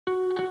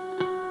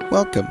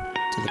Welcome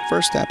to the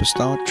First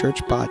Apostolic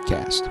Church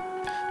Podcast.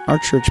 Our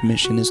church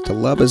mission is to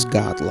love as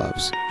God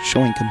loves,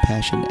 showing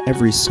compassion to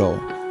every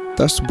soul,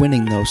 thus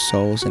winning those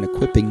souls and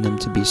equipping them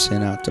to be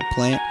sent out to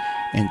plant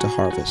and to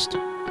harvest.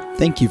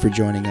 Thank you for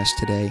joining us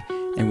today,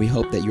 and we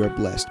hope that you are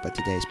blessed by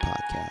today's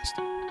podcast.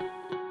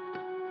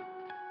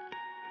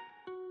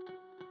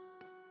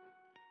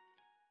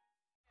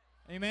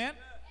 Amen.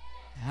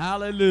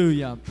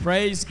 Hallelujah.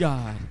 Praise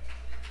God.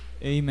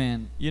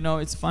 Amen. You know,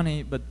 it's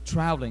funny, but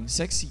traveling,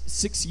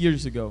 six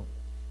years ago,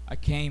 I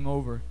came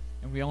over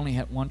and we only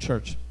had one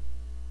church.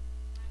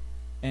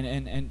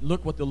 And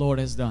look what the Lord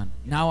has done.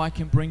 Now I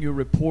can bring you a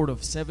report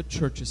of 7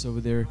 churches over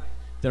there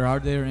that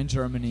are there in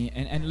Germany.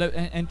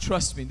 And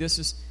trust me, this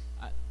is,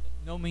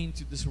 no mean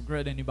to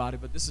disregard anybody,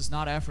 but this is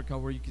not Africa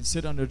where you can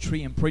sit under a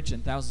tree and preach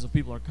and thousands of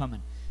people are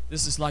coming.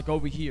 This is like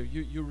over here.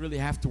 You really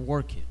have to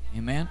work it.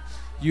 Amen.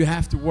 You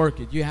have to work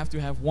it. You have to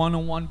have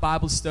one-on-one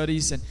Bible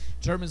studies. And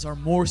Germans are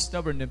more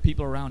stubborn than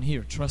people around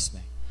here. Trust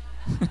me.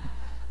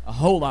 A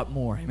whole lot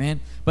more. Amen.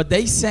 But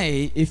they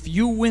say if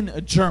you win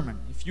a German,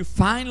 if you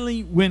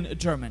finally win a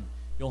German,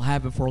 you'll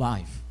have it for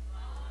life.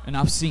 And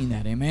I've seen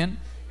that. Amen.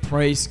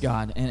 Praise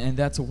God. And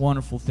that's a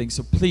wonderful thing.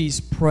 So please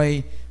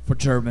pray for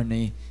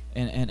Germany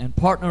and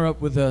partner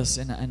up with us.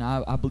 And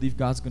I believe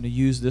God's going to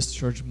use this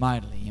church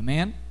mightily.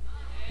 Amen.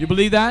 You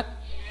believe that?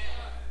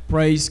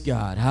 Praise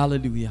God.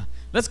 Hallelujah.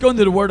 Let's go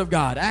into the Word of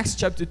God. Acts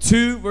chapter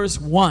 2, verse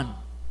 1.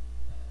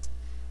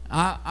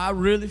 I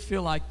really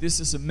feel like this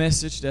is a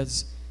message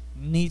that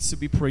needs to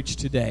be preached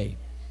today.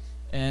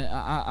 And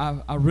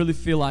I really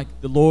feel like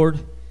the Lord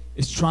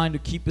is trying to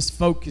keep us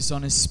focused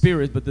on His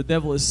Spirit, but the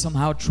devil is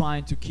somehow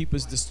trying to keep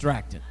us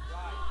distracted.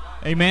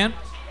 Amen?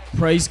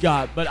 Praise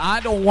God. But I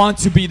don't want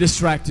to be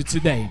distracted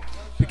today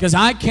because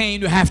I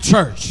came to have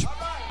church.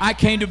 I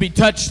came to be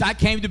touched. I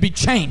came to be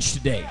changed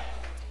today.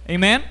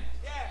 Amen?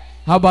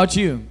 How about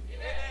you?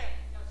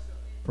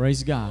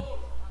 Praise God.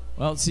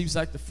 Well, it seems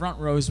like the front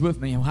row is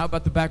with me. How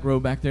about the back row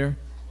back there?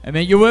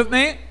 Amen. You with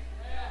me?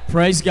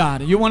 Praise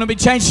God. You want to be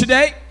changed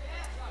today?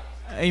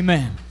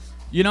 Amen.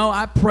 You know,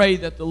 I pray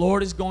that the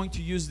Lord is going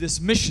to use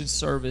this mission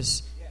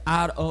service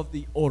out of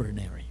the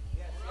ordinary.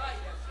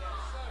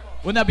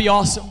 Wouldn't that be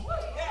awesome?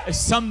 If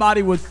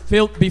somebody would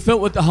be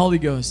filled with the Holy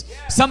Ghost.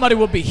 Somebody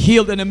will be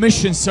healed in a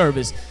mission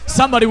service.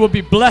 Somebody will be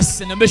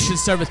blessed in a mission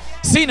service.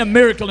 Seen a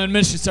miracle in a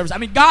mission service. I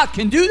mean, God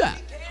can do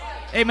that.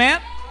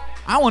 Amen.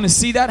 I want to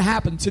see that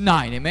happen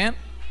tonight. Amen.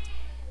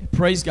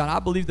 Praise God. I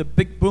believe the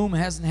big boom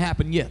hasn't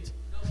happened yet.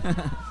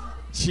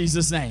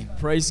 Jesus' name.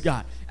 Praise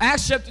God.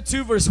 Acts chapter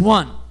 2 verse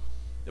 1.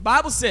 The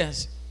Bible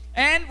says,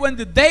 and when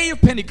the day of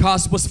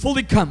Pentecost was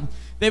fully come,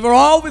 they were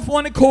all with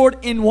one accord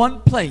in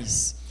one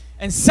place.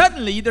 And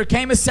suddenly there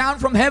came a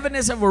sound from heaven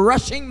as of a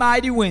rushing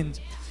mighty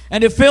wind,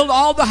 and it filled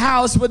all the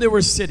house where they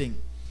were sitting.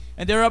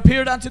 And there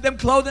appeared unto them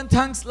cloven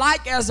tongues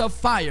like as of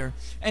fire,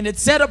 and it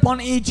sat upon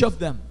each of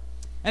them.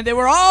 And they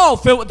were all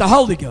filled with the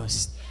Holy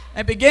Ghost,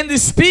 and began to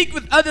speak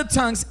with other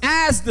tongues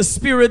as the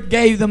Spirit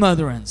gave them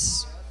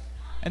utterance.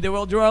 And they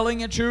were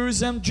dwelling at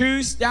Jerusalem,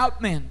 Jews, devout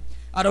men,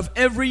 out of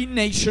every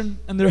nation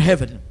under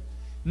heaven.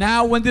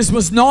 Now when this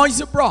was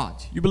noise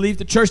abroad, you believe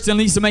the church still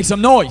needs to make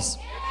some noise?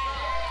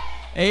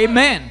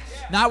 Amen.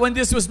 Now when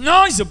this was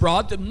noise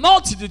abroad, the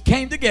multitude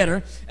came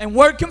together and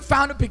were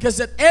confounded because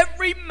that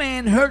every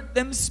man heard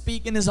them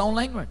speak in his own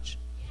language.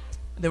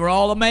 They were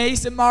all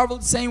amazed and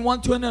marveled, saying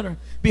one to another,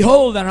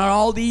 behold, and are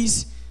all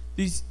these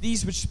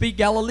which speak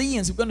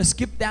Galileans? We're going to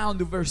skip down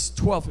to verse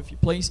 12, if you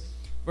please.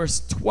 Verse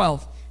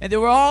 12. And they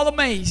were all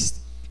amazed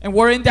and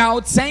were in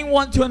doubt, saying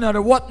one to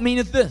another, what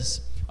meaneth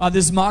this?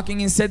 Others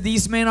mocking and said,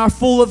 these men are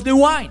full of new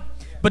wine.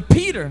 But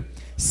Peter,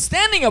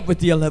 standing up with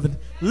the 11,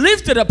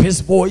 lifted up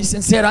his voice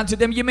and said unto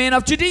them, ye men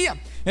of Judea,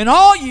 and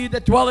all ye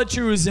that dwell at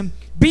Jerusalem,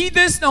 be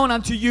this known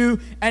unto you,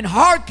 and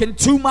hearken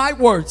to my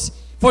words.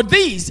 For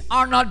these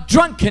are not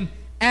drunken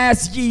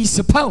as ye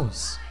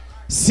suppose,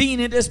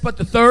 seeing it is but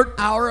the 3rd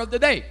hour of the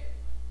day.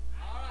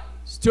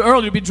 It's too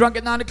early to be drunk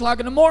at 9 o'clock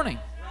in the morning.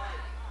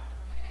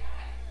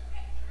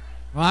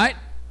 Right?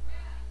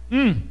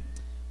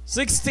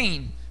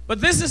 16. But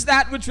this is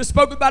that which was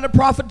spoken by the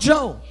prophet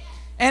Joel.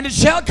 And it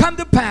shall come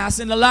to pass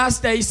in the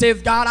last days,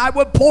 saith God, I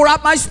will pour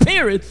out my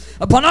Spirit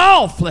upon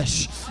all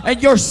flesh. And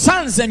your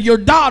sons and your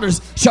daughters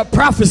shall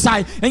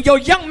prophesy. And your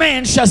young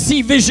man shall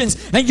see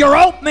visions. And your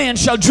old man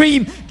shall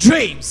dream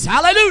dreams.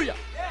 Hallelujah.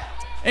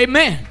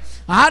 Amen.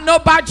 I don't know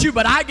about you,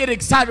 but I get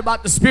excited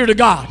about the Spirit of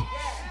God.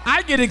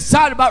 I get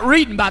excited about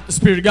reading about the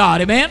Spirit of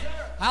God. Amen.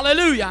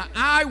 Hallelujah.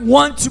 I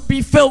want to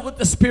be filled with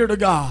the Spirit of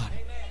God.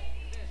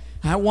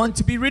 I want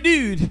to be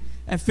renewed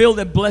and filled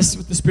and blessed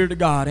with the Spirit of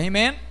God.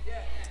 Amen.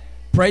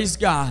 Praise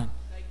God.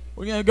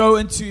 We're going to go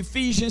into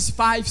Ephesians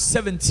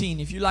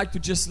 5:17. If you like to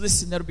just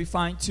listen, that'll be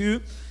fine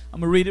too. I'm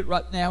going to read it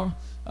right now.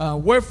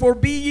 Wherefore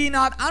be ye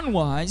not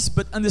unwise,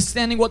 but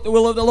understanding what the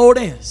will of the Lord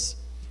is.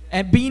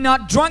 And be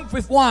not drunk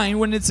with wine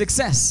when it's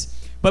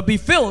excess, but be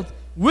filled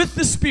with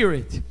the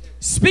Spirit,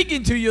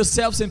 speaking to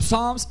yourselves in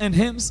psalms and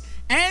hymns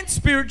and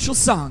spiritual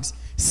songs,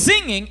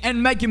 singing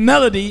and making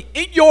melody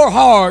in your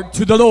heart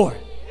to the Lord.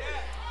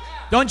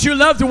 Don't you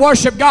love to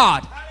worship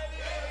God?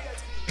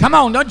 Come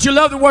on, don't you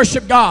love to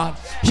worship God?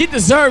 He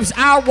deserves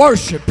our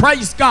worship.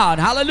 Praise God.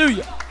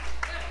 Hallelujah.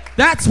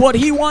 That's what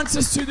He wants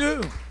us to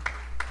do.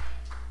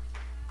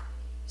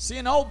 See,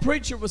 an old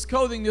preacher was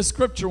quoting this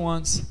scripture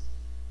once,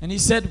 and he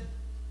said,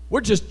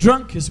 we're just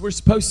drunk as we're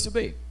supposed to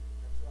be.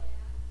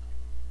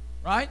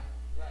 Right?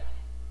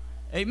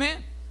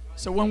 Amen?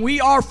 So when we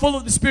are full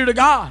of the Spirit of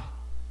God,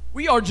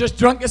 we are just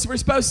drunk as we're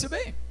supposed to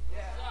be.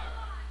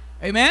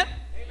 Amen?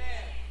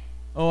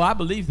 Oh, I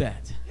believe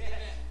that.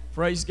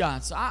 Praise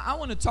God. So I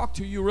want to talk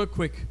to you real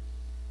quick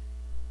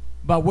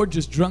about we're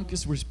just drunk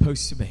as we're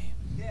supposed to be.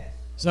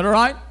 Is that all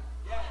right?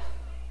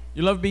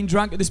 You love being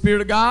drunk in the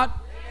Spirit of God?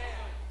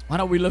 Why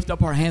don't we lift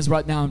up our hands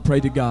right now and pray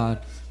to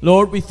God?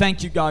 Lord, we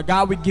thank you, God.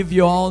 God, we give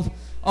you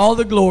all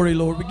the glory,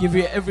 Lord. We give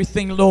you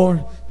everything,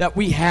 Lord, that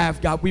we have,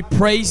 God. We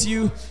praise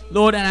you,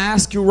 Lord, and I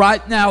ask you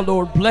right now,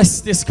 Lord,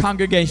 bless this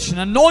congregation.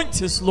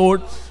 Anoint us,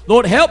 Lord.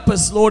 Lord, help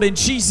us, Lord, in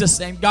Jesus'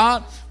 name.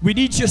 God, we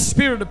need your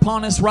Spirit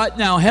upon us right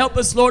now. Help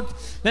us, Lord.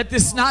 Let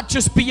this not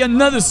just be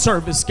another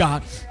service,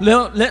 God.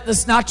 Let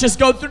us not just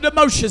go through the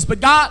motions, but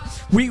God,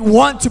 we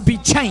want to be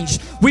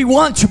changed. We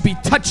want to be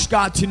touched,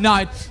 God,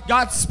 tonight.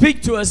 God,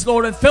 speak to us,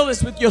 Lord, and fill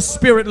us with your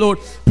Spirit, Lord.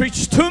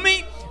 Preach to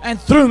me and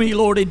through me,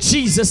 Lord, in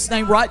Jesus'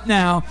 name right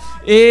now.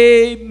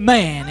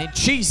 Amen. In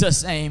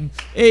Jesus' name,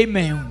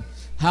 amen.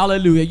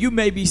 Hallelujah. You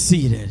may be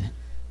seated.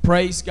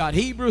 Praise God.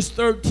 Hebrews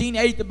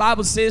 13:8, the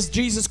Bible says,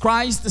 Jesus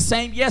Christ the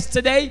same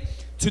yesterday,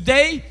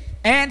 today,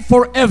 and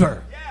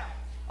forever.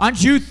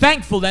 Aren't you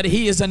thankful that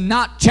He is a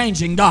not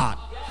changing God?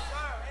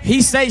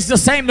 He stays the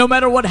same no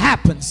matter what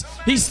happens.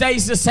 He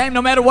stays the same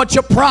no matter what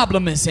your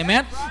problem is.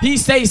 Amen. He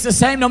stays the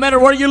same no matter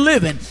where you're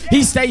living.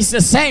 He stays the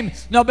same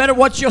no matter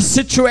what your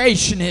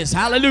situation is.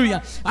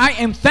 Hallelujah. I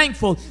am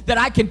thankful that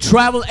I can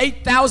travel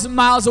 8,000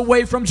 miles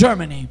away from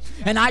Germany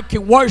and I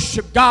can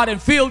worship God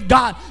and feel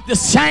God the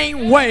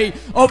same way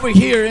over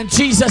here in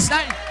Jesus'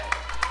 name.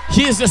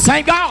 He is the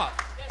same God.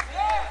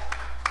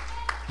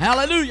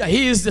 Hallelujah.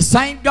 He is the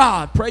same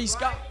God. Praise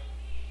God.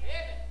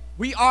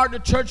 We are the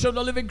church of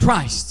the living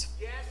Christ.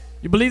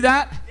 You believe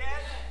that? Yes.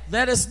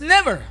 Let us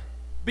never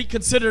be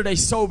considered a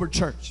sober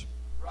church.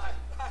 Right.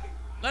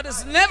 Let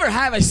us never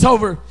have a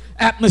sober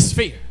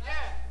atmosphere.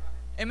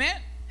 Yeah.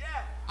 Amen? Yeah.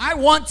 I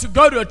want to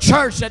go to a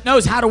church that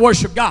knows how to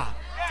worship God.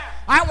 Yeah.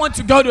 I want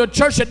to go to a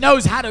church that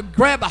knows how to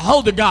grab a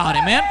hold of God.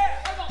 Amen?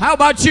 How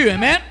about you?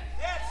 Amen?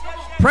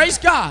 Praise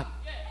God.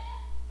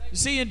 You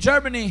see, in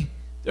Germany,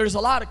 there's a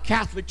lot of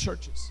Catholic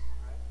churches.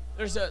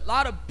 There's a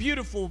lot of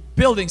beautiful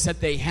buildings that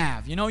they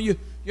have. You know,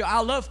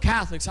 I love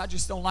Catholics. I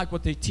just don't like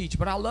what they teach.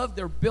 But I love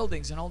their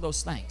buildings and all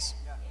those things.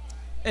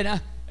 And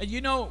you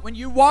know, when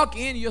you walk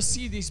in, you'll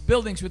see these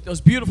buildings with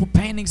those beautiful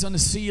paintings on the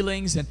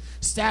ceilings and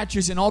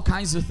statues and all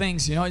kinds of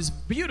things. You know, it's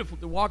beautiful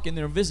to walk in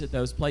there and visit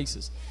those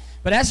places.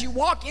 But as you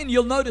walk in,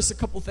 you'll notice a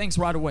couple things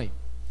right away.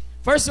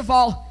 First of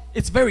all,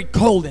 it's very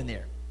cold in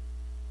there.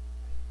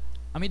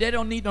 I mean, they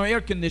don't need no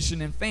air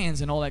conditioning and fans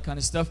and all that kind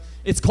of stuff.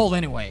 It's cold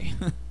anyway.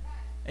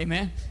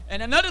 Amen.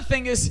 And another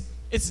thing is,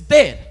 it's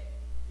dead.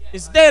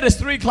 It's dead as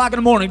 3 o'clock in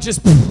the morning,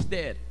 just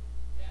dead.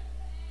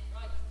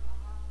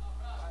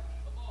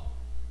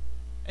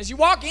 As you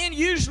walk in,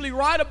 usually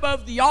right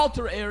above the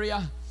altar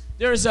area,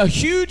 there's a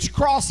huge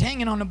cross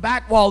hanging on the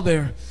back wall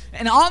there.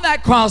 And on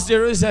that cross,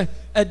 there is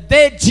a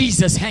dead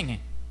Jesus hanging.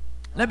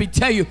 Let me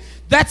tell you,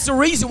 that's the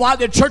reason why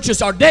their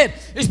churches are dead,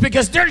 is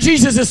because their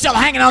Jesus is still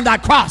hanging on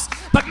that cross.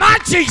 But my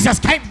Jesus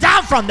came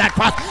down from that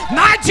cross.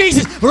 My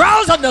Jesus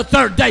rose on the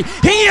 3rd day.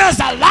 He is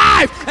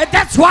alive, and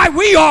that's why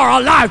we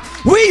are alive.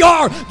 We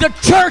are the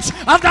church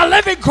of the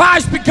living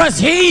Christ because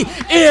He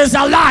is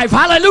alive.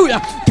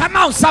 Hallelujah. Come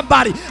on,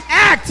 somebody.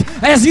 Act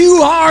as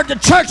you are the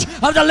church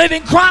of the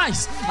living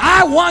Christ.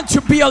 I want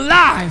to be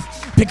alive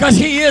because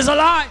He is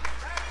alive.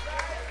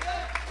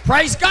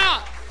 Praise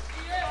God.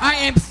 I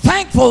am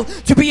thankful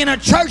to be in a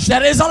church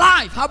that is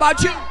alive. How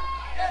about you?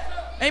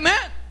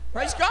 Amen.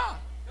 Praise God.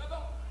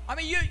 I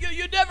mean,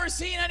 you never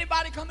seen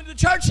anybody coming to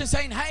church and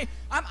saying, hey,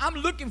 I'm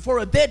looking for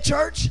a dead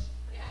church.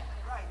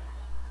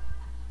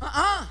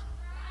 I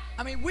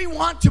mean, we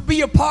want to be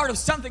a part of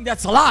something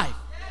that's alive.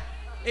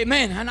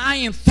 Amen. And I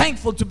am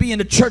thankful to be in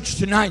a church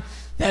tonight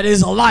that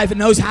is alive and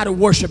knows how to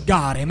worship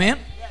God. Amen.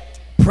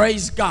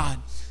 Praise God.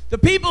 The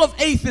people of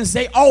Athens,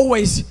 they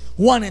always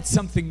wanted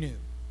something new.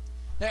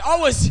 They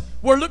always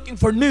were looking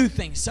for new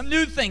things, some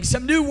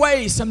new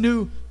ways, some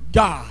new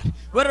God.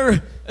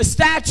 Whether a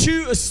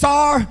statue, a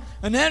star,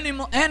 an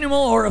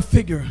animal or a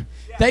figure,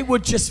 they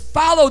would just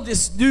follow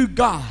this new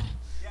God.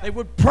 They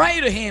would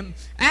pray to Him,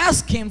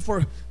 ask Him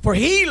for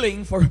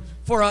healing, for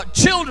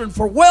children,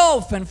 for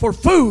wealth, and for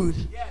food.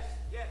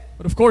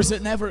 But of course,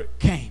 it never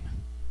came.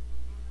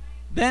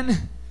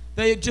 Then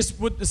they just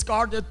would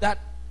discard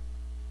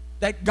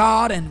that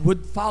God and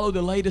would follow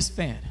the latest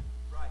fad.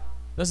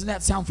 Doesn't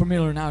that sound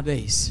familiar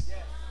nowadays?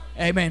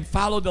 Amen.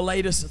 Follow the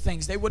latest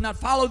things. They would not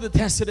follow the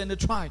tested and the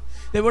tried.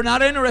 They were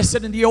not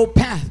interested in the old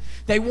path.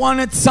 They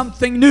wanted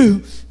something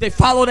new. They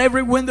followed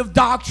every wind of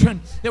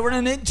doctrine. They were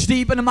an inch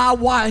deep and a mile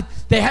wide.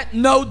 They had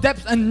no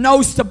depth and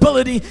no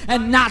stability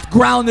and not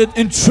grounded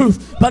in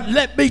truth. But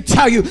let me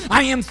tell you,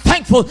 I am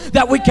thankful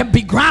that we can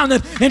be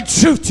grounded in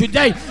truth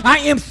today. I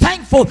am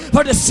thankful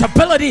for the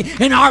stability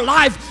in our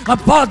life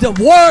about the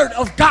Word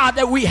of God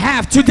that we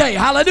have today.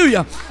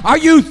 Hallelujah. Are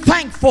you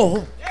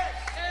thankful?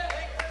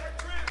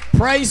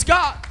 Praise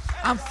God.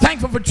 I'm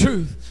thankful for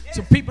truth.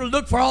 So people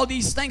look for all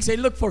these things. They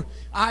look for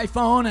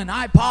iPhone and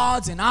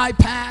iPods and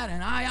iPad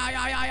and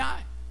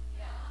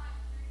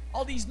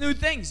all these new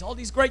things, all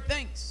these great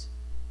things.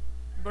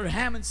 Brother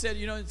Hammond said,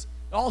 you know, it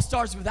all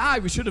starts with I.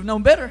 We should have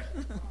known better.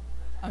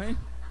 I mean,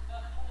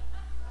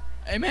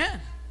 amen.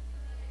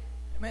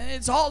 I mean,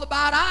 it's all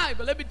about I.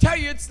 But let me tell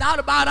you, it's not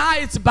about I.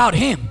 It's about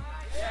Him.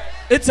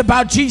 It's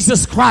about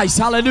Jesus Christ.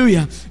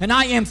 Hallelujah. And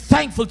I am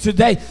thankful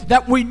today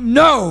that we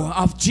know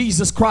of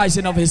Jesus Christ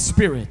and of His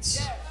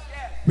Spirit.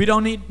 We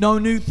don't need no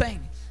new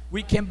thing.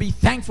 We can be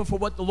thankful for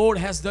what the Lord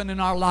has done in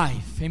our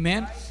life.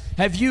 Amen.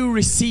 Have you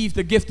received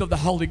the gift of the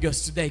Holy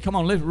Ghost today? Come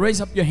on,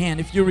 raise up your hand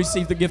if you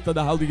received the gift of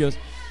the Holy Ghost.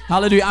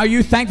 Hallelujah. Are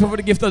you thankful for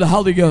the gift of the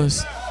Holy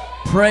Ghost?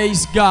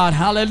 Praise God.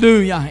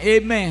 Hallelujah.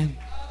 Amen.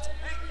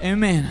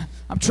 Amen.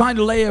 I'm trying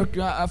to lay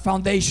a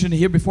foundation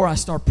here before I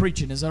start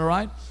preaching. Is that all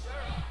right?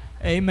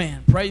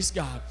 Amen. Praise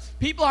God.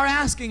 People are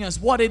asking us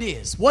what it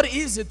is. What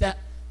is it that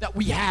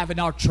we have in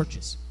our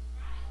churches?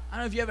 I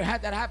don't know if you ever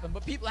had that happen,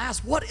 but people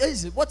ask, what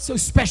is it? What's so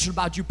special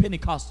about you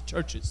Pentecostal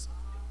churches?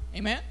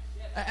 Amen.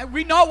 And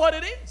we know what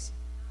it is.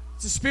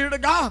 It's the Spirit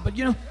of God. But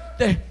you know,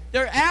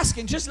 they're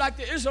asking, just like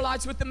the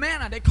Israelites with the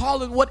manna. They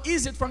call it, what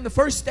is it from the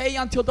first day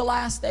until the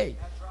last day?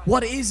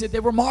 What is it? They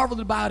were marveled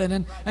about it.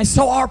 And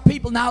so our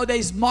people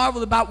nowadays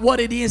marvel about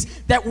what it is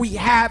that we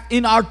have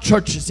in our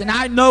churches. And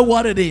I know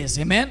what it is.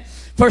 Amen.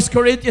 1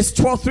 Corinthians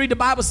 12:3, the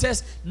Bible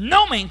says,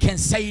 no man can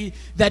say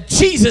that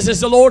Jesus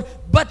is the Lord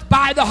but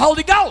by the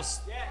Holy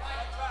Ghost.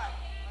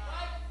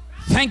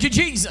 Thank you,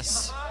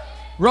 Jesus.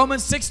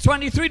 Romans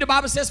 6:23, the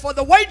Bible says, for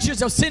the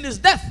wages of sin is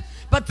death,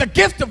 but the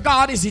gift of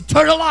God is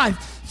eternal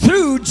life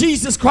through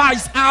Jesus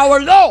Christ our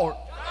Lord.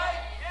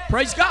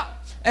 Praise God.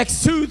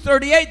 Acts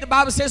 2:38, the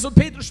Bible says, und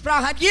Petrus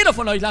sprach, hat jeder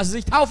von euch lasse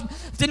sich taufen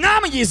auf den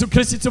Namen Jesu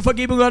Christi zur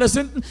Vergebung eurer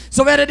Sünden,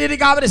 so werdet ihr die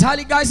Gabe des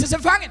Heiligen Geistes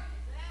empfangen.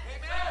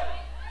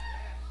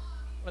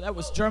 Well, that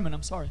was German,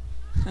 I'm sorry.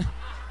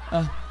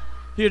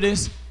 Here it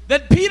is.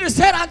 Then Peter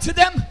said unto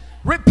them,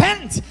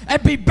 repent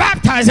and be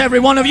baptized, every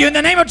one of you, in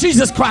the name of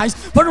Jesus Christ,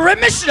 for the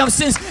remission of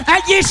sins,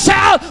 and ye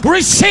shall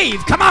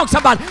receive. Come on,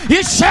 somebody.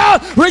 Ye shall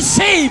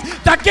receive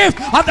the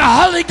gift of the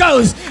Holy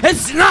Ghost.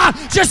 It's not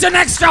just an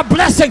extra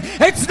blessing.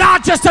 It's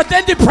not just a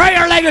daily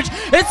prayer language.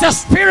 It's the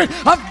Spirit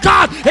of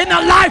God in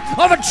the life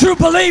of a true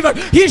believer.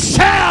 Ye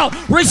shall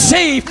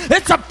receive.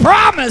 It's a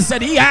promise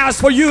that He has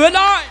for you and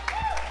I.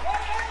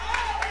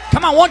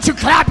 Come on, won't you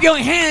clap your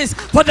hands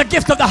for the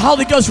gift of the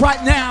Holy Ghost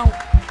right now?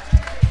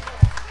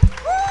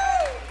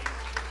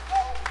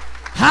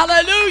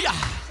 Hallelujah.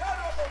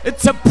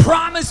 It's a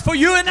promise for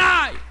you and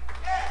I.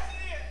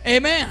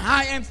 Amen.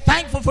 I am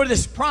thankful for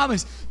this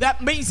promise.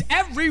 That means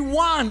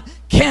everyone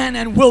can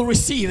and will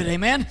receive it.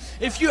 Amen.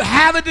 If you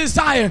have a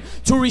desire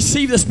to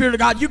receive the Spirit of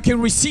God, you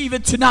can receive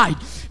it tonight.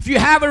 If you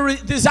have a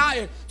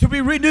desire to be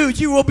renewed,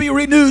 you will be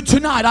renewed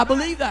tonight. I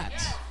believe that.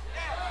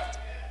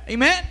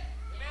 Amen.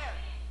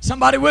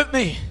 Somebody with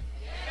me?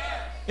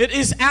 It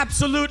is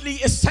absolutely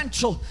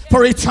essential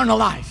for eternal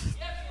life.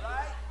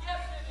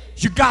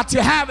 You got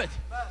to have it.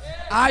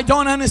 I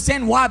don't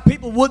understand why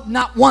people would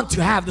not want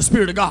to have the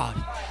Spirit of God.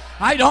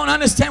 I don't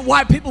understand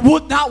why people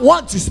would not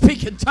want to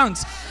speak in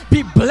tongues,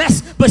 be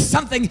blessed by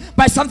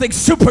something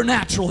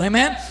supernatural.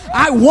 Amen.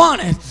 I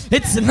want it.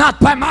 It's not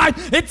by might,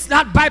 it's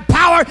not by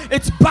power,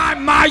 it's by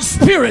my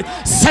Spirit,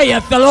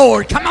 saith the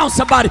Lord. Come on,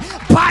 somebody.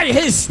 By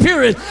His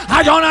Spirit.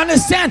 I don't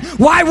understand.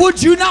 Why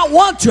would you not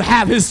want to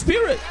have His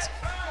Spirit?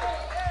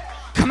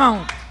 Come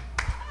on.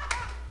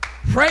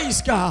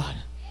 Praise God.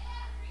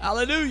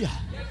 Hallelujah.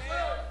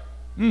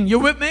 You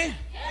with me?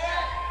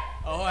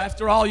 Oh,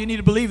 after all, you need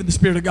to believe in the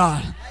Spirit of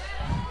God.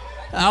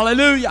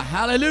 Hallelujah.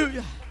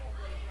 Hallelujah.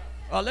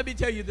 Well, let me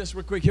tell you this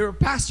real quick. Here, a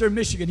pastor in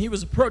Michigan, he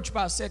was approached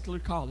by a secular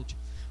college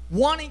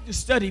wanting to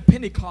study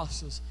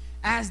Pentecostals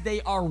as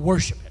they are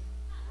worshiping.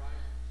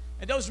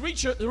 And those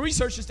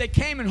researchers, they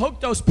came and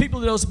hooked those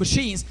people to those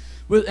machines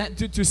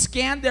to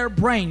scan their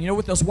brain, you know,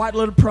 with those white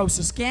little probes,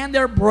 to scan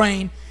their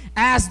brain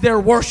as they're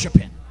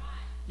worshiping.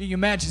 Can you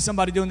imagine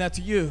somebody doing that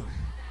to you?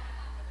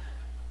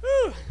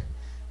 Whew.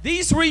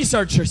 These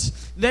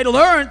researchers, they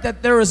learned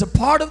that there is a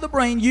part of the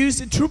brain used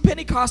in true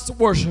Pentecostal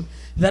worship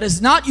that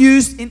is not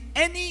used in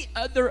any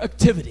other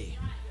activity.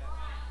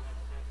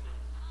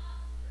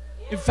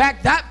 In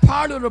fact, that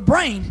part of the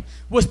brain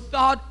was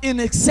thought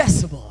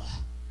inaccessible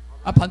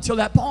up until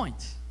that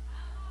point.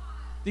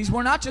 These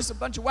were not just a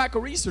bunch of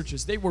wacko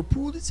researchers. They were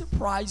Pulitzer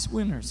Prize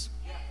winners.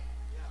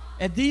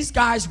 And these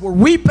guys were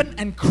weeping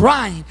and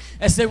crying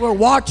as they were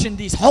watching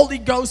these Holy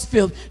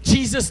Ghost-filled,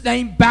 Jesus'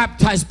 name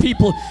baptized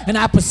people and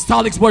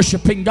apostolics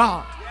worshiping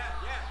God.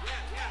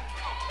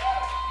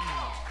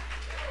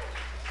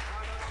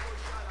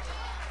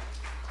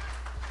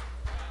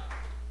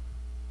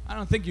 I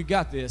don't think you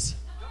got this.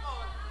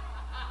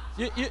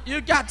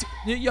 You got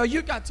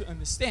to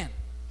understand.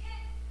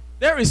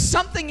 There is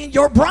something in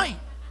your brain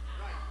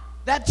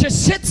that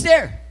just sits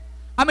there.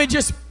 I mean,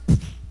 just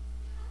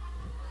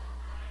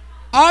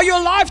all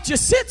your life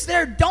just sits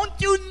there, don't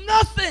do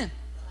nothing.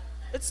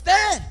 It's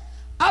dead.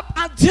 Up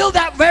until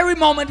that very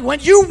moment when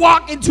you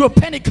walk into a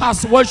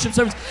Pentecostal worship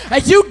service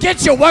and you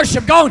get your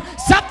worship going,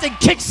 something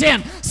kicks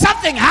in.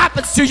 Something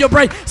happens to your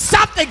brain.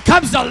 Something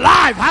comes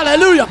alive.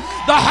 Hallelujah.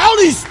 The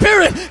Holy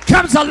Spirit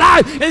comes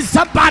alive in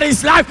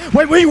somebody's life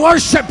when we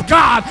worship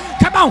God.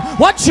 Come on,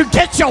 once you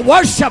get your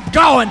worship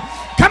going,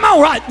 come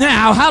on right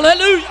now.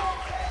 Hallelujah.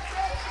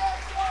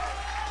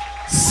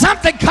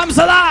 Something comes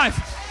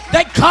alive.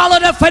 They call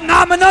it a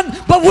phenomenon,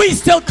 but we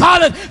still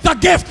call it the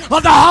gift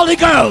of the Holy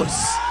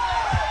Ghost.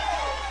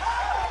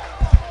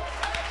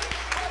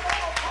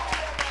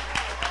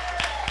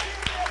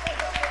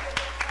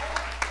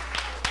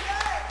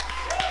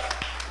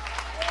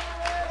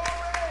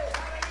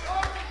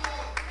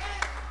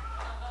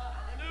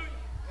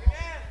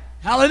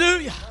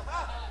 Hallelujah.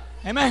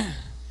 Amen.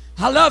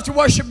 I love to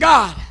worship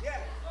God.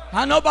 I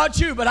don't know about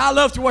you, but I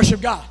love to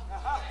worship God.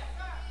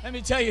 Let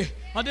me tell you,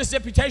 on this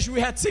deputation, we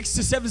had 6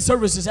 to 7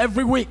 services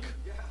every week.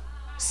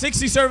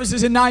 60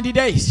 services in 90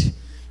 days.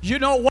 You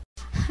know what?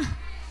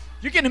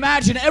 You can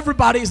imagine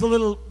everybody is a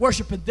little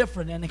worshiping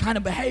different and they kind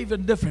of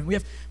behaving different. We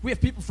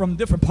have people from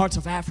different parts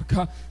of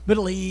Africa,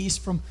 Middle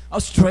East, from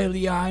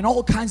Australia, and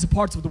all kinds of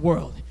parts of the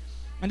world.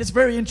 And it's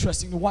very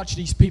interesting to watch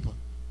these people.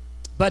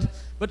 But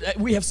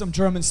we have some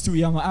Germans too.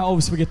 Yeah, I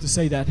always forget to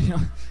say that. You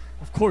know,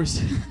 of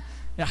course.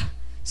 Yeah.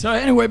 So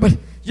anyway, but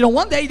you know,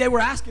 one day they were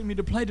asking me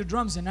to play the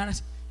drums, and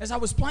as I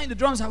was playing the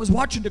drums, I was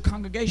watching the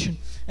congregation,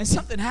 and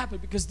something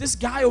happened because this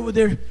guy over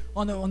there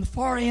on the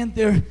far end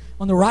there,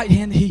 on the right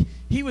hand, he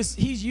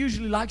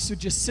usually likes to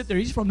just sit there.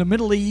 He's from the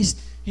Middle East.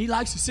 He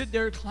likes to sit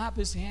there, clap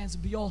his hands,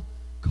 and be all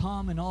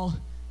calm and all,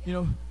 you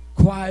know,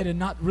 quiet and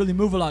not really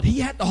move a lot. He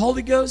had the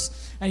Holy Ghost,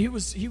 and he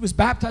was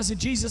baptized in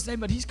Jesus'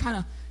 name, but he's kind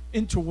of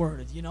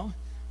introverted, you know.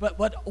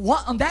 But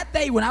on that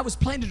day when I was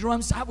playing the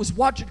drums, I was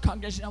watching the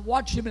congregation. I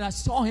watched him and I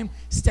saw him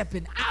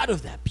stepping out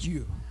of that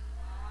pew.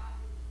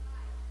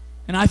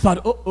 And I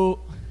thought, uh-oh.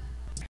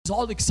 He was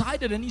all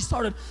excited and he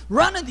started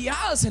running the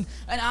aisles. And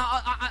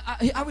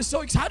I was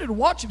so excited to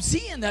watch him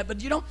seeing that.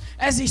 But you know,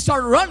 as he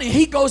started running,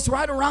 he goes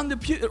right around the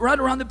pews,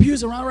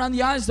 around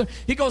the aisles.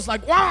 He goes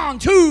like 1,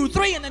 2,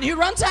 3, and then he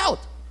runs out.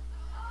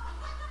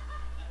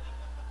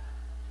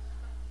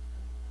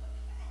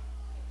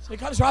 So he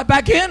comes right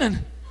back in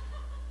and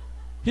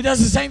he does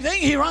the same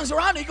thing. He runs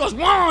around. He goes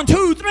 1,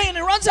 2, 3, and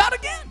he runs out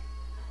again.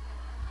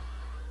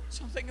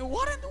 So I'm thinking,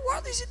 what in the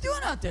world is he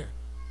doing out there?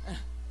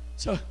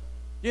 So,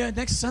 yeah,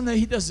 next Sunday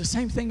he does the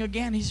same thing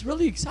again. He's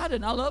really excited,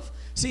 and I love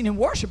seeing him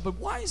worship. But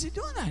why is he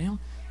doing that? You know?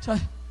 So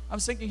I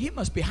was thinking he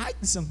must be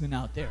hiding something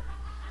out there.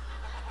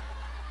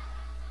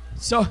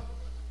 So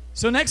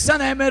next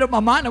Sunday I made up my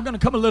mind I'm going to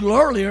come a little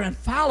earlier and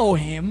follow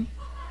him,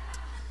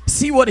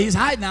 see what he's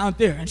hiding out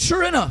there. And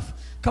sure enough,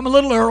 come a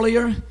little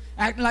earlier,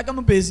 acting like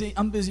I'm busy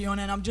on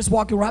it, and I'm just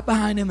walking right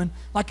behind him and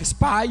like a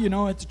spy, you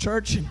know, at the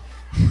church, and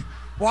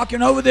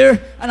walking over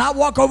there, and I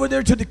walk over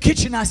there to the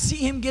kitchen. I see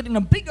him getting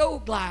a big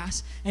old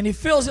glass, and he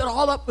fills it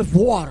all up with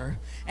water,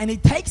 and he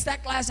takes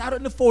that glass out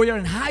in the foyer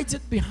and hides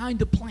it behind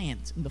the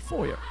plant in the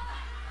foyer.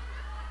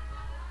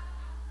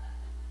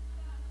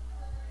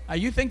 Now,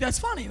 you think that's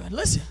funny, but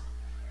listen,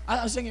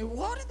 I was thinking,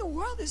 what in the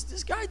world is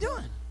this guy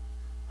doing?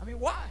 I mean,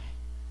 why?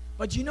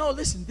 But you know,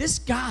 listen, this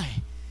guy,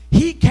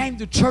 he came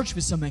to church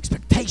with some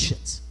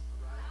expectations.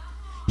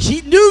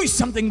 He knew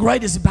something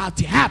great is about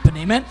to happen,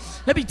 amen.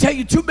 Let me tell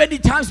you, too many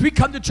times we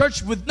come to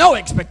church with no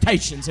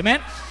expectations,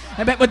 amen.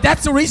 But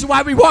that's the reason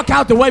why we walk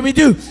out the way we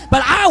do.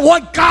 But I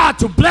want God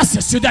to bless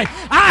us today.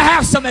 I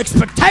have some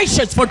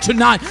expectations for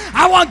tonight.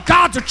 I want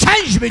God to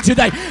change me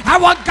today. I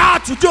want God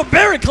to do a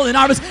miracle in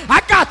our midst.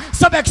 I got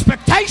some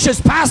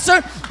expectations,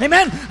 Pastor,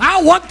 amen.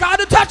 I want God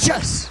to touch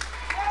us,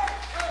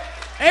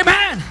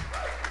 amen.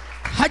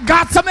 I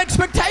got some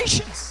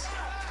expectations,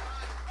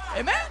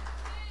 amen.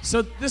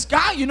 So this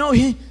guy, you know,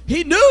 he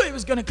knew he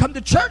was going to come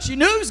to church. He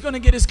knew he was going to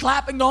get his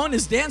clapping going,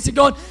 his dancing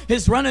going,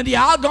 his running the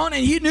aisle going,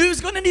 and he knew he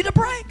was going to need a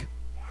break.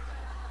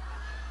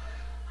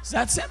 It's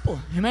that simple,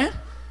 amen?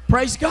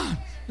 Praise God.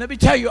 Let me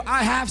tell you,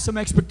 I have some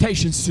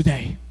expectations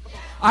today.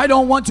 I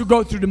don't want to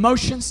go through the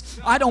motions.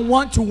 I don't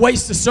want to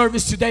waste the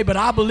service today, but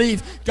I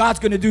believe God's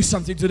going to do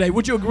something today.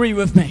 Would you agree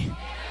with me?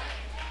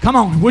 Come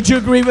on, would you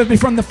agree with me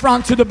from the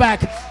front to the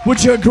back?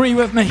 Would you agree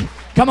with me?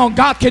 Come on,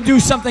 God can do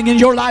something in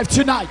your life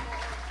tonight.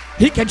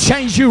 He can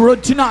change you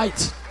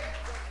tonight.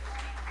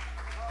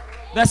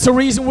 That's the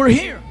reason we're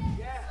here.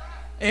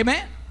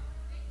 Amen?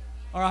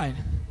 All right.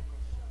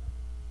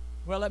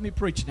 Well, let me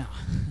preach now.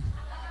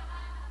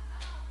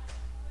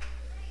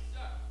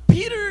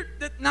 Peter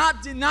did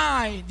not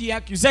deny the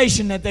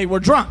accusation that they were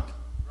drunk.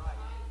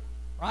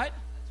 Right?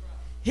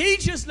 He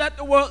just let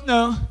the world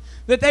know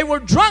that they were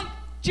drunk,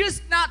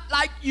 just not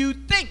like you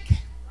think.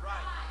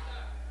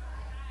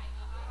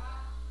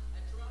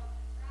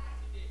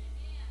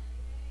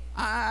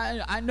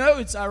 I know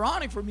it's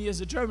ironic for me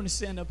as a German to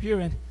stand up here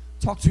and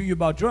talk to you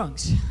about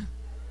drunks.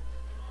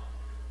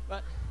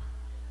 But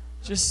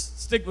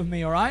just stick with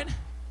me, all right?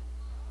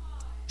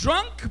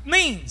 Drunk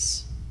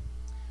means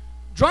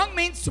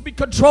to be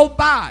controlled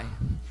by.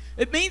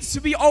 It means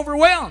to be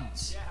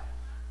overwhelmed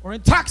or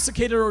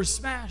intoxicated or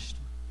smashed,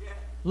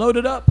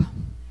 loaded up,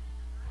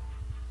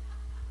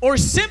 or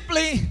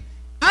simply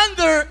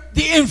under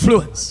the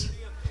influence.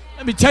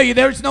 Let me tell you,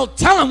 there's no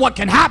telling what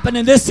can happen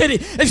in this city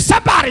if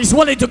somebody's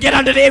willing to get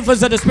under the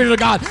influence of the Spirit of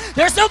God.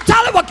 There's no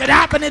telling what can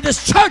happen in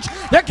this church.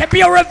 There can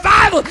be a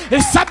revival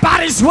if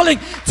somebody's willing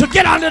to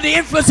get under the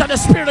influence of the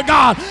Spirit of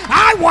God.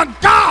 I want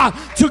God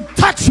to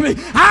touch me.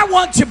 I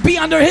want to be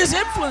under His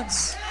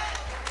influence.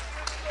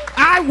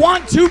 I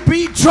want to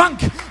be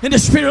drunk in the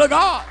Spirit of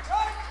God.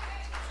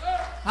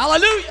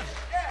 Hallelujah.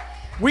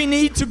 We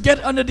need to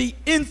get under the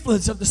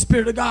influence of the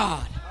Spirit of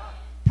God.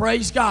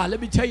 Praise God.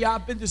 Let me tell you,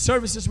 I've been to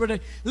services where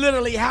they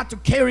literally had to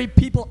carry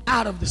people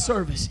out of the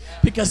service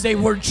because they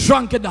were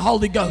drunk in the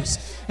Holy Ghost.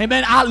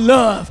 Amen. I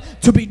love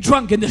to be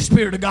drunk in the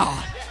Spirit of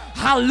God.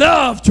 I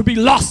love to be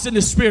lost in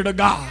the Spirit of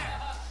God.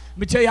 Let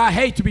me tell you, I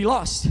hate to be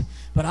lost,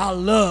 but I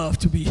love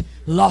to be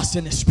lost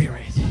in the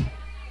Spirit.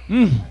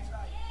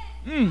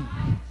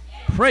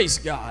 Praise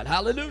God.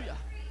 Hallelujah.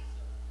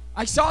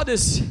 I saw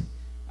this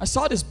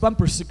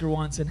bumper sticker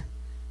once and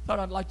thought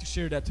I'd like to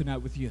share that tonight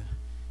with you.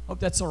 Hope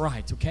that's all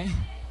right, okay?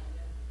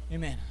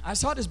 Amen. I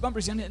saw this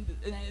bumper sticker and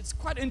it's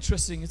quite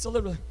interesting. It's a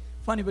little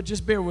funny, but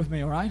just bear with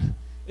me, all right?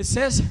 It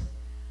says,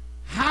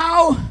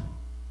 how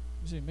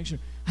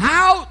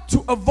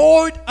to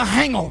avoid a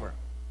hangover.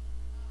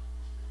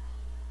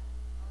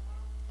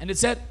 And it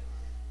said,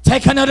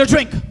 take another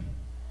drink.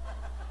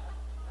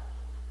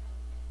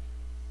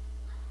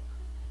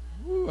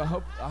 Ooh, I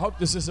hope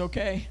this is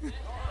okay.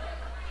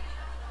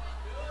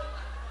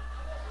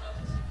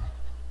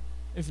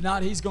 If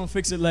not, he's going to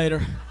fix it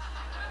later.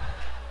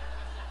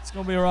 It's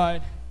going to be all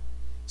right.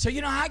 So,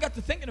 I got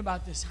to thinking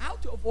about this. How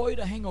to avoid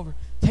a hangover.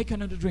 Take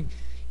another drink.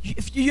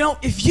 If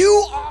you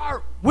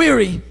are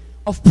weary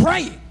of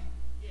praying,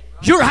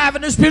 you're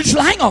having a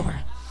spiritual hangover.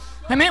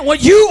 Amen. When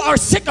you are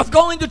sick of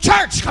going to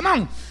church, come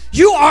on.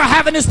 You are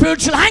having a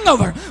spiritual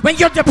hangover. When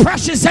your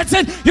depression sets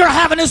in, you're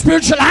having a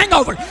spiritual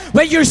hangover.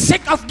 When you're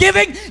sick of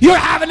giving, you're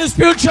having a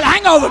spiritual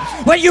hangover.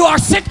 When you are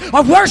sick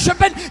of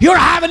worshiping, you're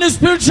having a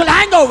spiritual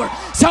hangover.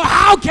 So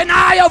how can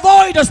I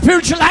avoid a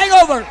spiritual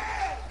hangover?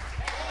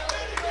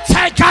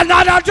 Take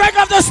another drink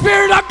of the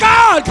Spirit of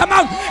God. Come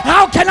on.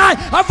 How can I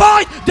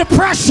avoid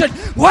depression,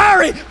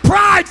 worry,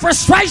 pride,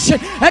 frustration,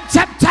 and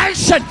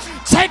temptation?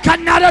 Take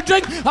another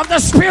drink of the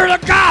Spirit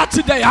of God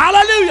today.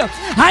 Hallelujah.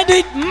 I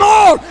need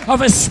more of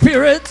His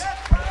Spirit.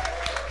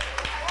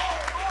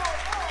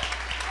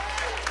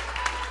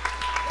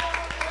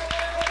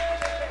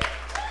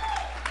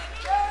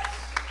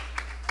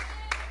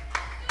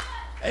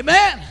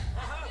 Amen.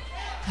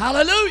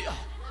 Hallelujah.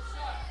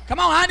 Come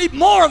on, I need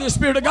more of the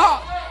Spirit of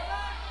God.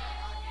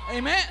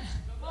 Amen.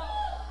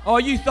 Oh,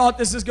 you thought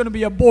this is going to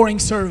be a boring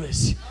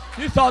service.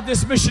 You thought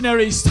this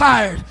missionary is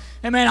tired.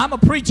 Amen. I'm going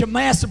to preach a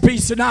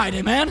masterpiece tonight.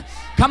 Amen.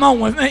 Come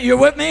on with me. You're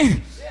with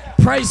me?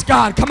 Praise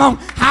God. Come on.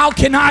 How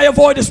can I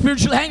avoid a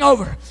spiritual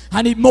hangover?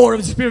 I need more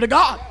of the Spirit of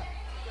God.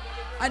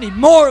 I need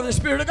more of the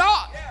Spirit of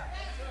God.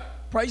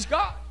 Praise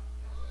God.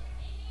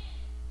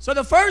 So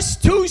the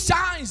first two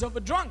signs of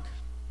a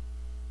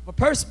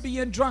person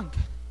being drunk,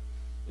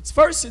 it's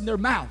first in their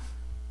mouth.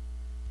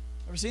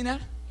 Ever seen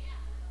that?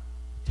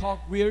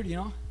 Talk weird,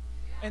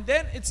 And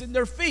then it's in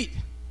their feet.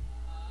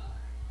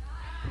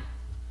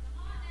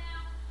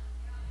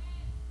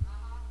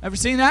 Ever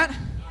seen that?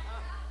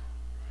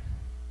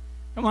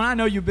 Come on, I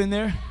know you've been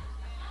there.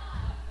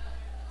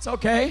 It's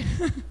okay.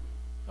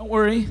 Don't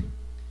worry.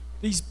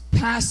 These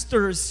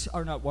pastors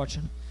are not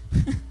watching.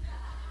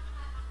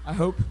 I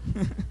hope.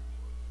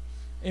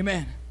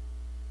 Amen.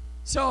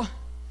 So,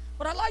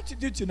 what I'd like to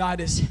do tonight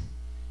is,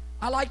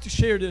 I like to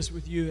share this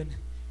with you, and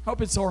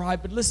hope it's all right.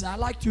 But listen, I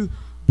like to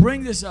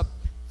bring this up.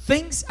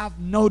 Things I've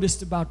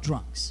noticed about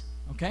drunks.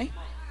 Okay?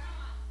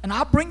 And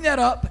I bring that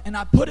up and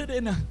I put it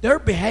in their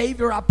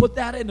behavior. I put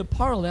that in a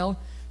parallel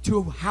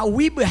to how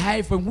we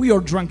behave when we are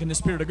drunk in the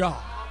Spirit of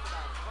God.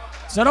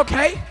 Is that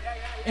okay?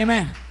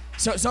 Amen.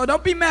 So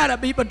don't be mad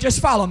at me, but just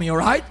follow me, all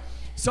right?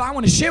 So I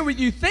want to share with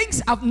you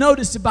things I've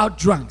noticed about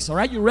drunks, all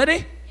right? You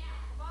ready?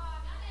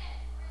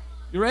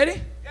 You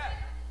ready?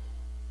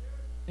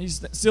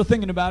 He's still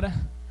thinking about it.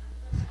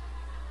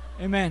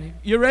 Amen.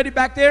 You ready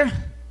back there?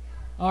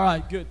 All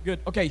right, good.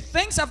 Okay,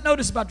 things I've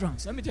noticed about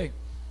drunks. Let me tell you.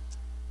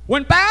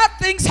 When bad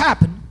things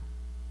happen,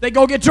 they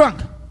go get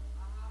drunk.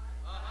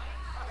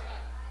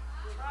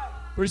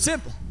 Pretty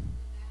simple.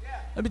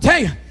 Let me tell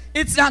you,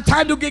 it's not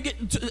time to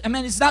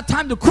it's not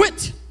time to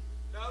quit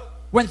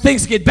when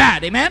things get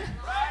bad. Amen?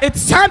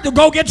 It's time to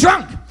go get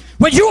drunk.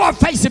 When you are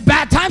facing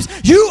bad times,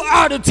 you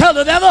are to tell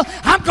the devil,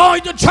 I'm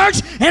going to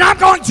church and I'm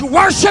going to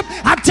worship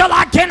until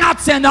I cannot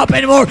stand up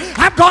anymore.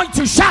 I'm going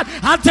to shout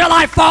until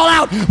I fall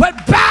out. When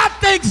bad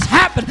things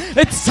happen,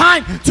 it's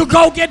time to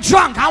go get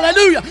drunk.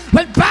 Hallelujah.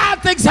 When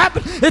bad things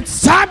happen,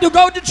 it's time to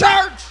go to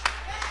church.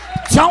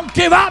 Don't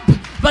give up,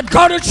 but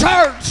go to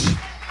church.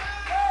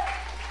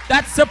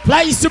 That's the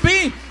place to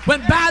be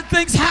when bad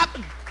things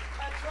happen.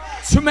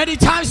 Too many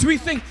times we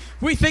think,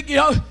 you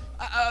know,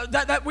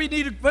 that we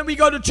need, when we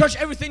go to church,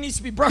 everything needs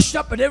to be brushed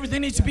up and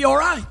everything needs to be all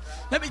right.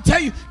 Let me tell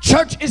you,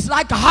 church is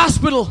like a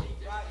hospital.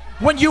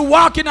 When you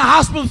walk in a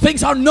hospital,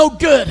 things are no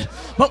good.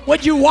 But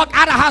when you walk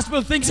out of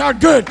hospital, things are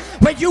good.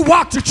 When you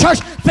walk to church,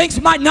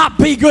 things might not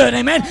be good.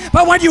 Amen.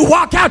 But when you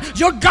walk out,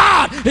 your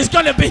God is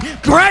going to be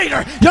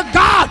greater. Your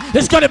God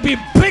is going to be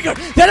bigger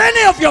than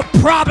any of your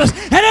problems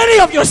and any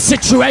of your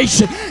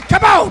situation.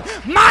 Come on.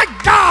 My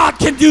God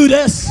can do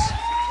this.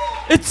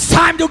 It's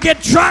time to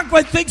get drunk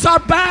when things are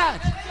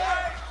bad.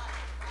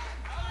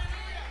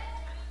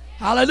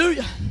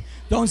 Hallelujah.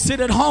 Don't sit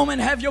at home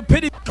and have your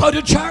pity. Go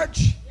to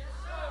church.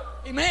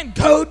 Amen.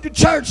 Go to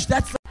church.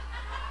 That's the...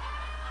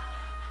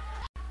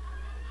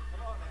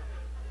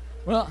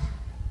 Well,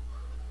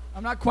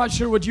 I'm not quite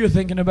sure what you're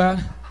thinking about.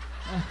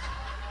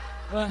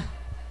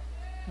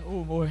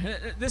 Oh boy,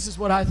 this is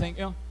what I think.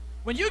 You know,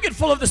 when you get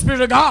full of the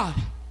Spirit of God,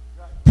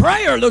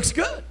 prayer looks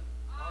good.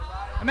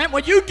 Amen.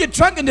 When you get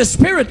drunk in the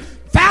Spirit,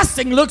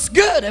 fasting looks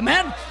good.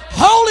 Amen.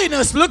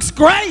 Holiness looks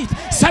great.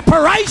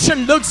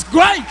 Separation looks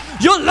great.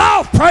 You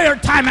love prayer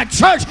time at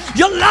church.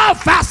 You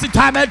love fasting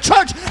time at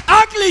church.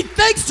 Ugly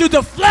things to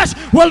the flesh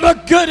will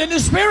look good in the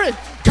Spirit.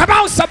 Come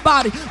on,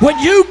 somebody. When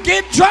you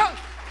get drunk,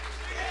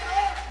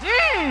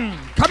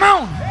 come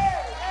on.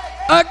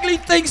 Ugly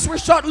things will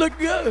start to look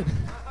good.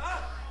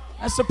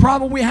 That's the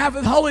problem we have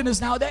with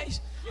holiness nowadays.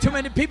 Too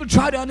many people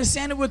try to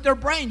understand it with their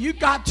brain. You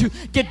got to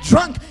get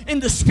drunk in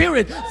the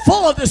Spirit,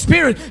 full of the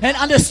Spirit, and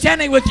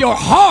understanding with your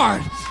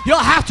heart. You'll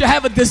have to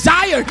have a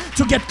desire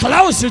to get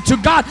closer to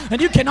God.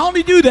 And you can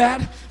only do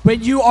that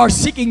when you are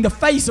seeking the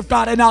face of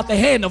God and not the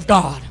hand of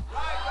God.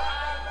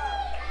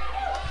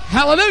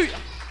 Hallelujah.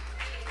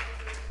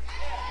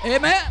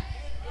 Amen.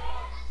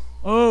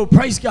 Oh,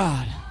 praise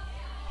God.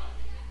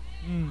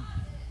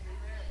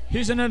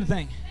 Here's another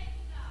thing.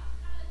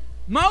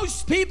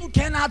 Most people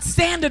cannot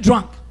stand a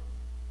drunk.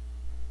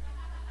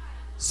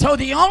 So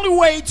the only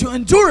way to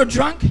endure a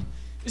drunk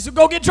is to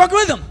go get drunk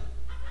with them.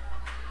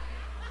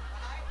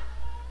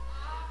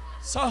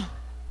 So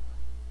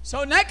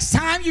next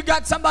time you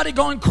got somebody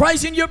going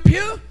crazy in your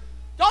pew,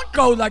 don't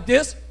go like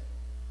this.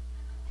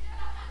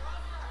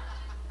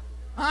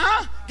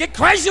 Get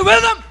crazy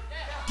with them.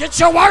 Get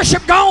your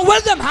worship going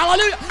with them.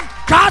 Hallelujah.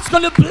 God's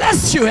going to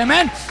bless you.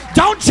 Amen.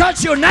 Don't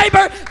judge your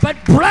neighbor, but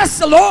bless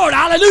the Lord.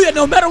 Hallelujah.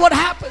 No matter what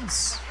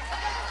happens.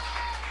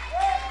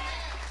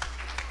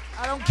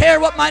 I don't care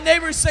what my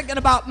neighbor is thinking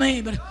about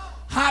me, but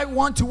I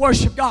want to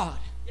worship God.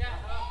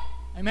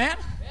 Amen?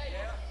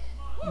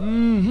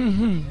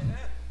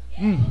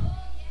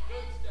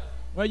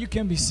 Well, you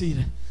can be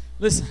seated.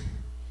 Listen,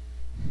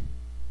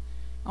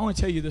 I want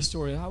to tell you this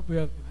story. I hope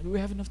do we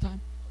have enough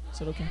time? Is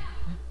that okay?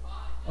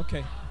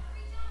 Okay.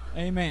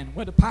 Amen.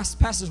 Well, the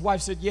pastor's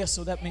wife said yes,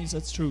 so that means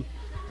that's true.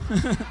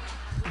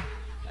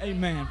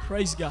 Amen.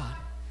 Praise God.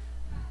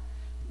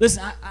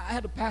 Listen, I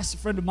had a pastor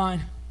friend of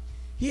mine.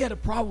 He had a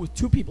problem with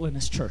two people in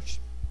his church.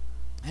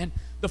 And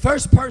the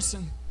first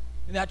person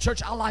in that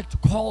church, I like to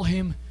call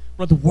him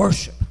Brother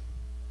Worship.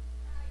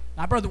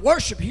 Now, Brother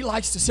Worship, he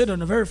likes to sit on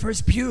the very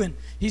first pew, and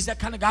he's that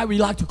kind of guy we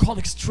like to call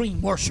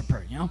extreme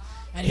worshiper, you know.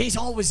 And he's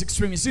always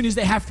extreme. As soon as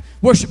they have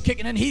worship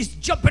kicking in, he's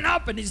jumping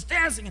up and he's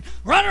dancing and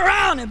running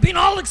around and being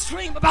all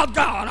extreme about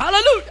God.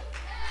 Hallelujah.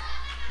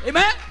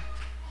 Amen.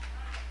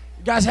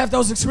 You guys have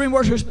those extreme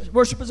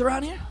worshipers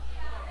around here?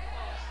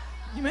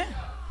 Amen.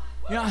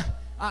 Yeah.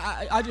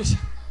 I just,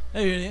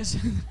 there it is.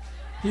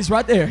 He's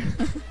right there.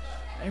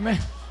 Amen.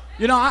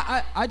 You know,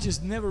 I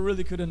just never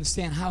really could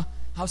understand how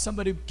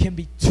somebody can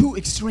be too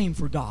extreme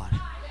for God.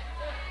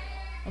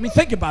 I mean,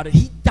 think about it.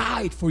 He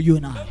died for you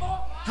and I.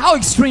 How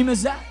extreme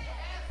is that?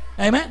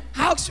 Amen.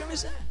 How extreme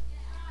is that?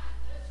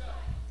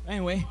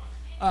 Anyway,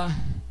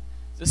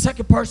 the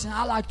second person,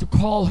 I like to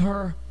call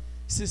her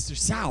Sister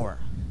Sour.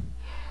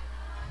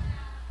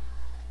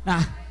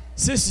 Now,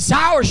 Sister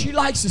Sour, she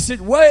likes to sit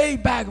way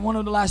back in one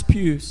of the last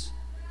pews.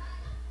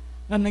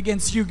 Nothing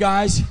against you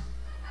guys.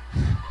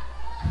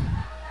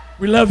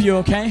 We love you,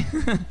 okay?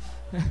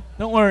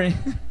 Don't worry.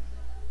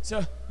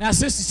 So now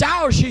Sister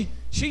Sour,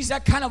 she's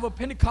that kind of a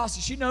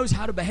Pentecostal. She knows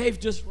how to behave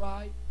just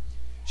right.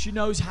 She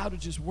knows how to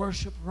just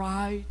worship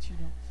right. You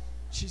know,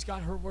 she's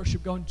got her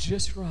worship going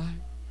just right.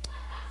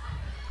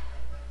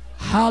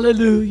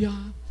 Hallelujah.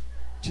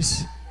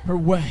 Just her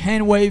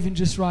hand waving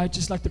just right,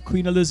 just like the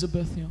Queen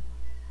Elizabeth. You know,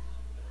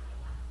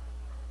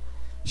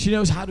 she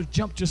knows how to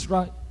jump just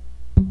right.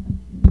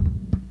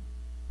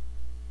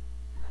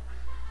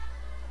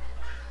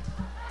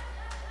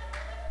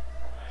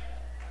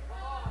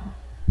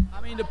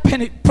 The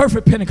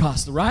perfect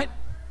Pentecostal, right?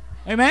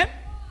 Amen?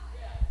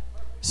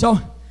 So,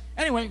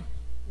 anyway,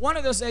 one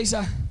of those days,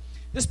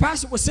 this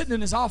pastor was sitting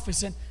in his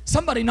office, and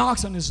somebody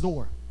knocks on his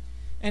door.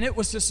 And it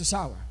was Sister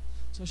Sauer.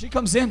 So she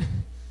comes in,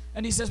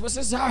 and he says, well,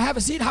 Sister Sauer, have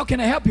a seat. How can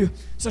I help you?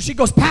 So she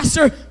goes,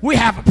 Pastor, we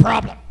have a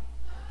problem.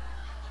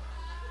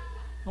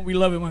 Oh, we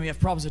love it when we have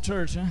problems at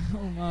church, huh?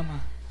 Oh,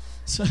 mama.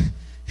 So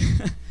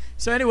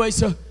anyway,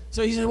 so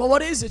he says, well,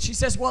 what is it? She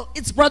says, well,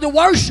 it's brother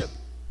worship.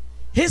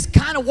 His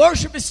kind of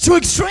worship is too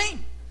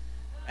extreme.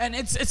 And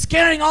it's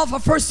scaring off our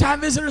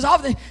first-time visitors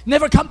off. They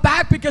never come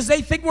back because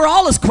they think we're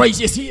all as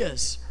crazy as he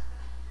is.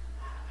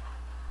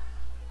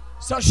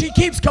 So she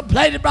keeps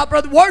complaining about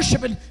brother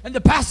worship, and the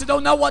pastor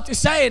don't know what to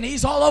say, and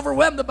he's all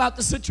overwhelmed about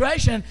the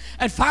situation.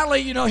 And finally,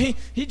 you know, he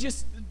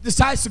just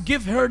decides to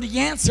give her the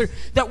answer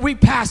that we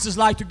pastors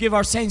like to give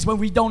our saints when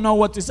we don't know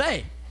what to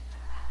say.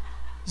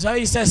 So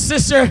he says,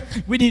 sister,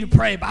 we need to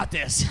pray about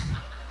this.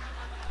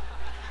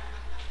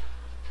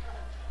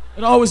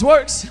 It always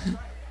works.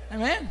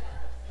 Amen.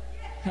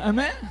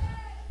 Amen.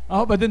 I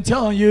hope I didn't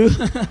tell on you.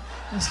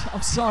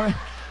 I'm sorry.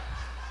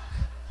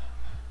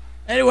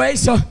 Anyway,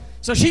 so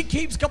she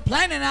keeps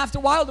complaining. After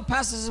a while, the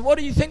pastor says, what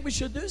do you think we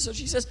should do? So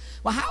she says,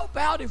 well, how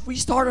about if we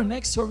start our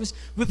next service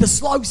with a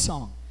slow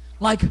song,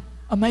 like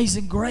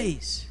Amazing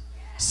Grace?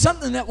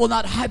 Something that will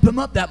not hype him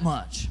up that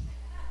much.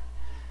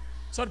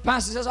 So the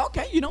pastor says,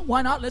 okay, you know,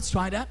 why not? Let's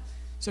try that.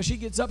 So she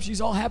gets up, she's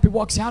all happy,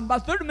 walks out.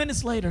 About 30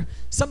 minutes later,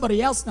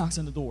 somebody else knocks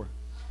on the door.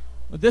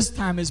 But this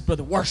time it's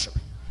brother worship.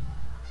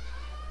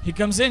 He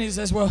comes in, he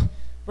says, well,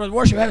 brother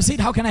worship, have a seat.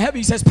 How can I help you?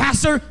 He says,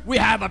 Pastor, we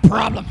have a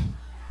problem.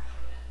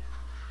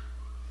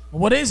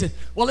 Well, what is it?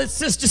 Well, it's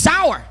Sister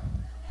Sauer.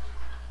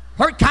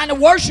 Her kind of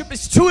worship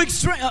is too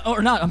extreme,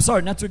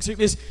 not too extreme,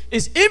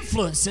 is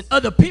influencing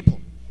other people.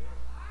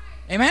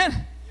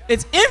 Amen?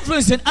 It's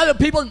influencing other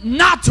people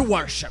not to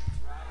worship.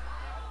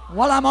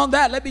 While I'm on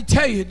that, let me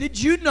tell you,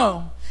 did you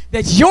know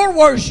that your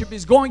worship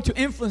is going to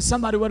influence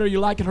somebody whether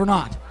you like it or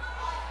not?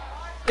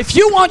 If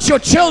you want your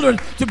children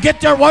to get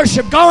their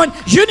worship going,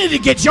 you need to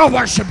get your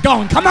worship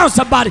going. Come on,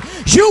 somebody.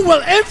 You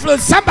will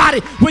influence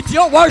somebody with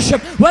your worship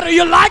whether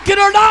you like it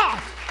or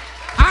not.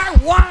 I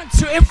want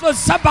to influence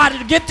somebody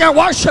to get their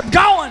worship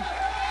going.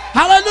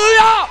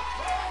 Hallelujah.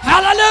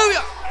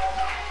 Hallelujah.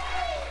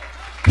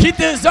 He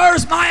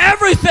deserves my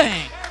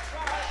everything.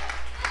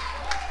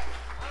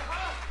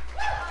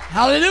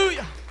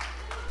 Hallelujah.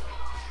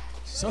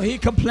 So he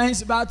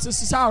complains about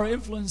Sister Sauer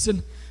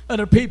influencing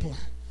other people.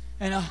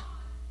 And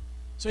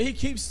so he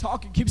keeps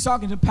talking.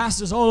 The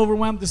pastor's all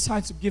overwhelmed,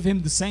 decides to give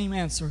him the same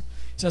answer.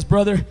 He says,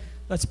 brother,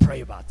 let's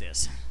pray about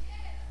this.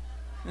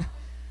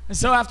 And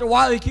so after a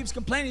while, he keeps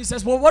complaining. He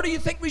says, well, what do you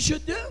think we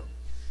should do?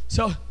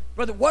 So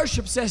brother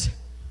worship says,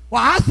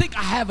 well, I think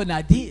I have an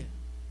idea.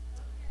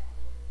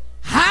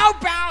 How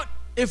about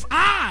if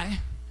I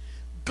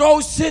go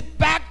sit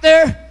back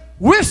there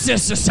with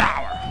Sister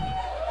Sauer?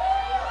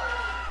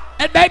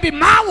 And maybe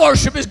my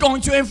worship is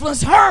going to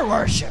influence her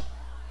worship.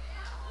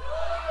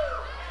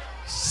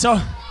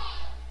 So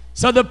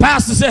the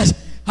pastor says,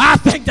 I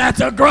think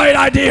that's a great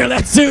idea.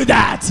 Let's do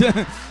that.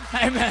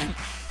 Amen.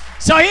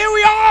 So here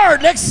we are.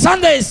 Next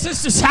Sunday,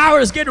 Sister Sauer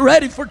is getting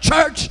ready for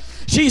church.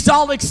 She's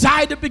all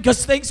excited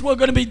because things were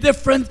going to be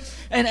different.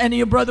 And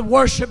your brother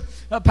worship,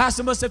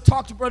 pastor must have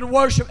talked to brother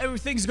worship.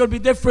 Everything's going to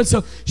be different.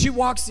 So she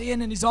walks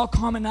in and he's all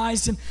calm and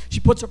nice. And she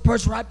puts her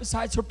purse right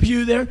beside her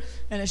pew there.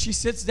 And as she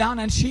sits down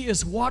and she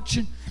is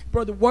watching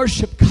brother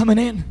worship coming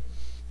in.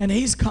 And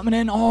he's coming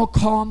in all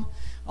calm,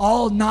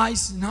 all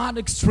nice, not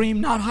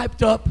extreme, not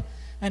hyped up.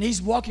 And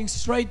he's walking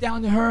straight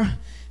down to her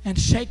and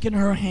shaking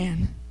her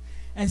hand.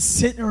 And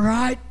sitting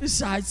right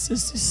beside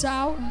Sister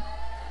Sauer.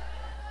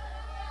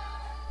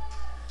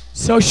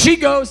 So she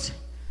goes,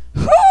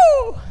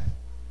 whoo!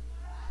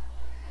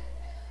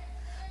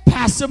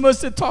 Pastor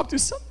must have talked to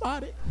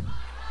somebody.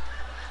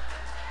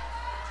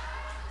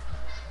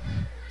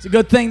 It's a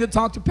good thing to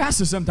talk to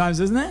pastor sometimes,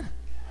 isn't it?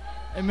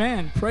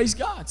 Amen. Praise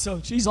God.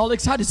 So she's all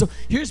excited. So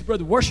here's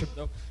brother worship,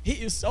 though. He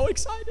is so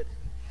excited.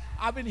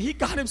 I mean, he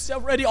got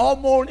himself ready all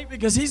morning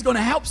because he's going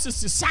to help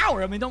Sister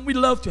Sauer. I mean, don't we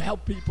love to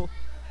help people?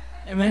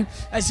 Amen.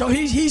 And so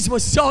he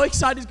was so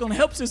excited he's going to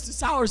help Sister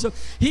Sauer. So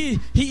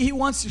he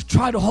wants to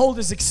try to hold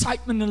his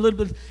excitement a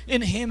little bit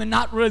in him and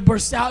not really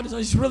burst out. So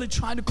he's really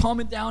trying to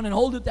calm it down and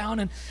hold it down.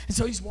 And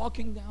so he's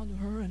walking down to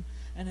her and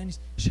then he's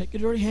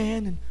shaking her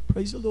hand and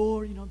praise the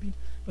Lord, you know.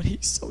 But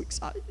he's so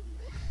excited.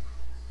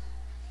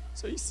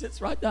 So he sits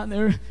right down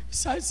there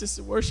beside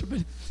Sister Worship,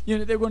 and you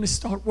know they're going to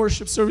start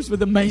worship service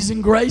with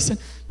Amazing Grace,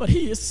 but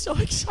he is so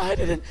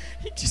excited and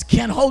he just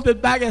can't hold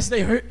it back. As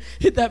they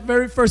hit that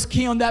very first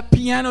key on that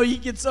piano, he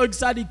gets so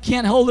excited he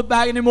can't hold it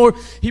back anymore.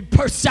 He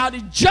bursts out,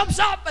 he jumps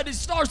up, and he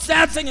starts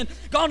dancing and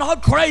going all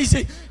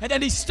crazy. And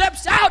then he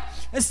steps out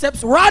and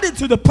steps right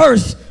into the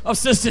purse of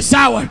Sister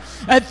Sauer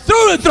and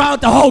threw it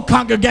throughout the whole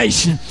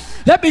congregation.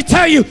 Let me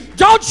tell you,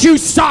 don't you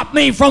stop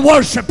me from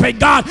worshiping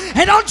God.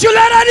 And don't you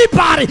let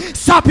anybody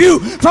stop you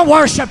from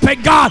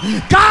worshiping God.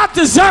 God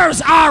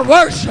deserves our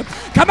worship.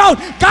 Come on,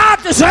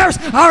 God deserves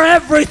our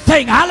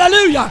everything.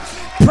 Hallelujah.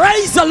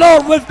 Praise the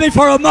Lord with me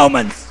for a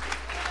moment.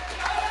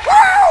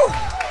 Woo!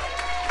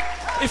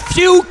 If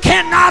you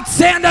cannot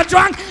stand a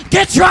drunk,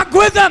 get drunk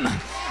with them.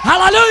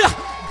 Hallelujah.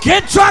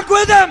 Get drunk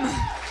with Him.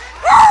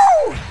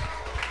 Woo!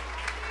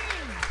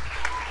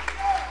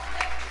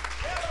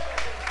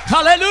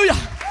 Hallelujah.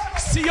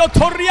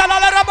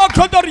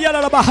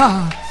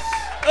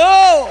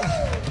 Oh.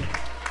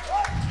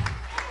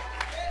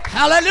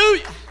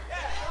 Hallelujah.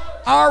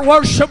 Our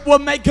worship will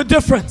make a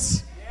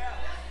difference.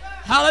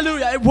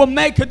 Hallelujah. It will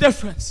make a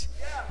difference.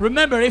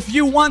 Remember, if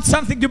you want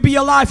something to be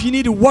alive, you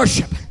need to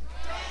worship.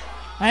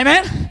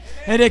 Amen.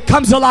 And it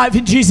comes alive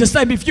in Jesus'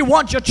 name. If you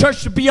want your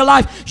church to be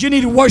alive, you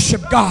need to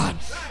worship God.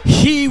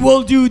 He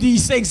will do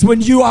these things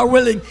when you are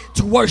willing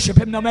to worship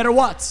Him no matter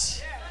what.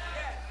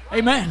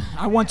 Amen.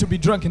 I want to be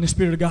drunk in the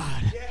Spirit of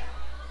God.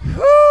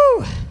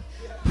 Woo.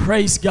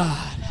 Praise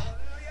God.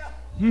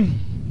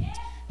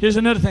 Here's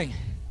another thing.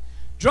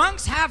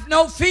 Drunks have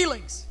no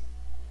feelings.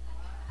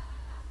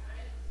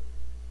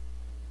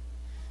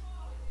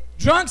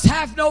 Drunks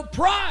have no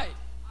pride.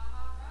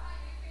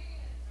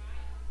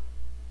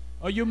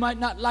 Or you might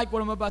not like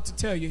what I'm about to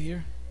tell you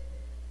here.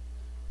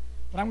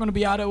 But I'm going to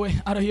be out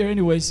of here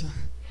anyways.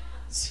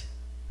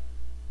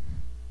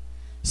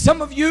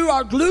 Some of you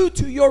are glued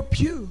to your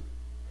pew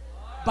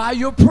by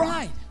your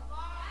pride.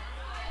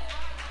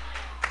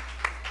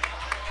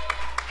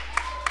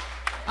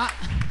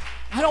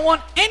 I don't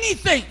want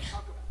anything,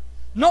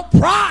 no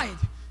pride,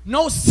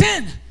 no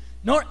sin,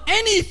 nor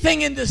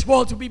anything in this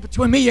world to be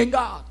between me and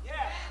God.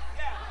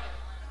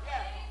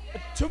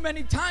 But too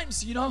many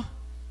times,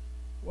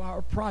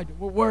 our pride,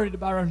 we're worried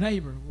about our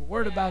neighbor, we're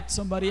worried about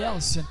somebody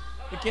else, and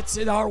it gets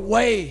in our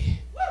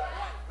way.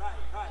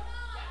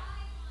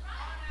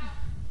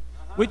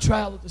 We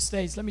travel the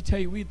States. Let me tell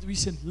you, we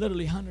sent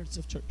literally hundreds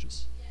of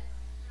churches.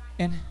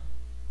 And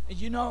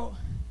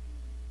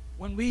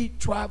when we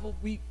travel,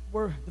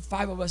 we're the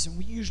 5 of us, and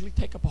we usually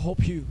take up a whole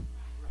pew.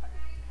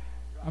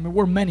 I mean,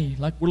 we're many,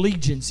 like we're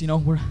legions,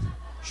 and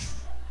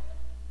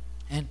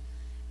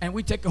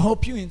we take a whole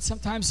pew, and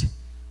sometimes,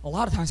 a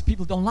lot of times,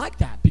 people don't like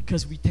that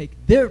because we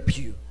take their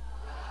pew.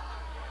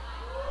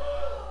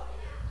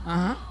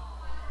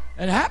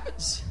 It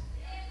happens.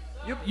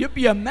 You'd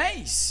be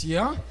amazed,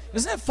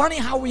 Isn't it funny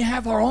how we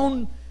have our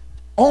own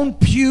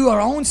pew,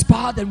 our own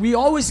spot, and we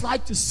always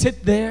like to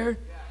sit there?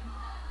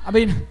 I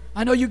mean,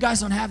 I know you guys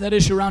don't have that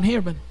issue around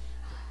here, but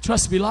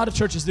trust me, a lot of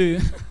churches do.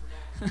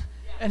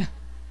 and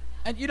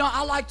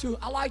I like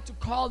to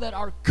call that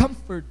our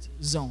comfort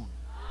zone.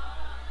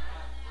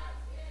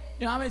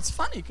 It's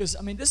funny because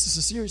this is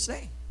a serious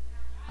thing.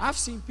 I've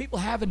seen people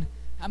having,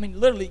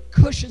 literally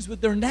cushions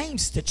with their name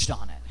stitched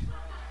on it.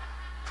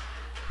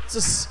 It's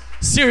a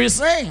serious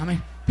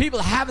thing. People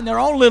having their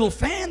own little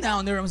fan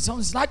down there. So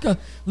it's like a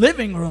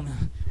living room.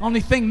 Only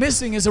thing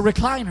missing is a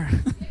recliner.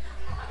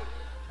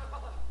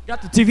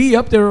 Got the TV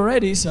up there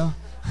already, so.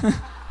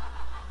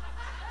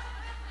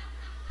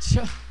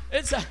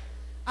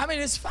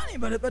 It's funny,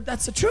 but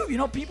that's the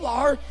truth. People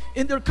are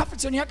in their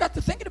comfort zone. I got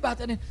to thinking about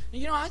that, and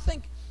I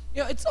think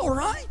it's all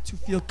right to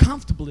feel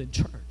comfortable in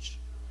church.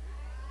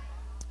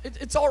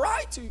 It's all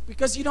right to,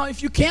 because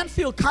if you can't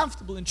feel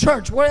comfortable in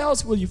church, where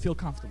else will you feel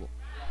comfortable,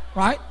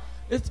 right?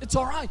 It's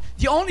all right.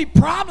 The only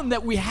problem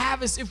that we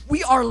have is if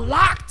we are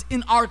locked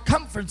in our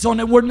comfort zone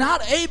and we're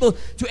not able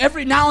to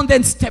every now and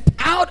then step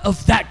out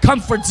of that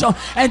comfort zone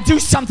and do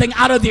something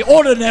out of the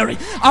ordinary.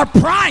 Our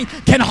pride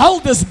can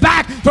hold us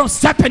back from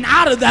stepping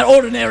out of that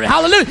ordinary.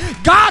 Hallelujah.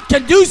 God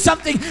can do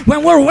something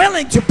when we're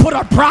willing to put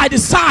our pride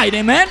aside.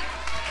 Amen.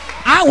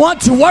 I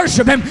want to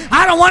worship Him.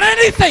 I don't want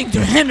anything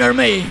to hinder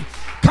me.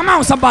 Come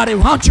on, somebody.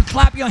 Why don't you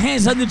clap your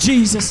hands unto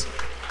Jesus?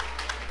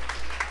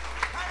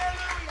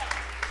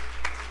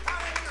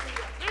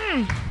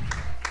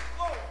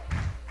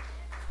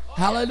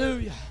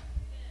 Hallelujah.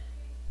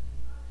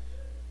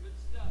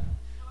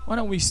 Why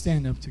don't we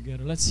stand up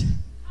together? Let's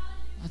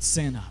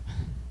stand up.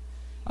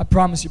 I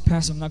promise you,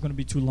 Pastor, I'm not going to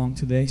be too long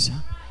today. So.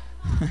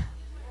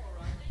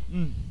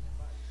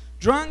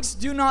 Drunks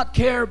do not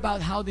care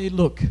about how they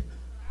look.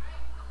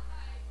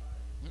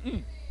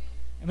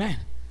 Amen.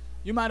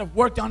 You might have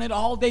worked on it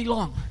all day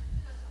long.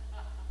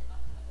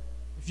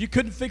 If you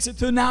couldn't fix it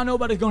till now,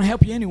 nobody's going to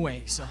help you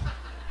anyway. So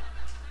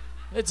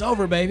it's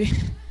over, baby.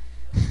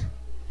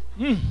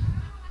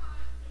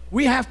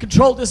 We have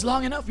controlled this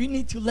long enough. We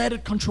need to let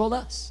it control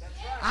us.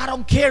 I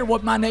don't care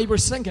what my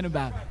neighbor's thinking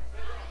about it.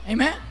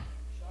 Amen.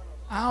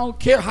 I don't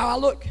care how I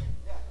look.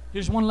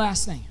 Here's one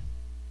last thing.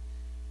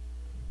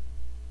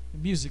 The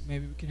music,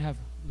 maybe we can have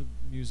a little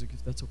music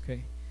if that's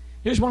okay.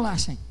 Here's one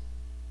last thing.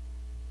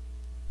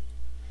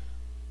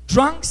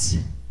 Drunks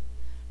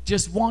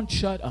just won't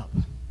shut up.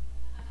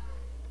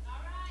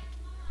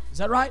 Is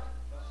that right?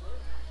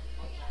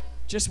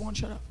 Just won't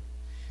shut up.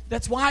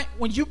 That's why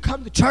when you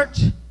come to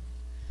church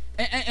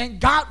and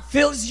God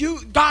fills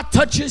you, God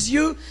touches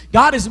you,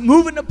 God is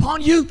moving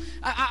upon you,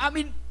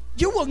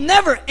 you will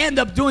never end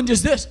up doing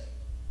just this.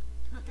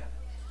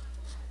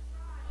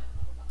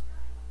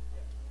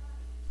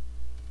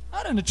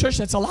 Not in a church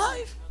that's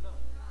alive.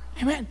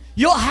 Amen.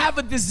 You'll have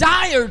a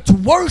desire to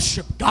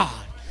worship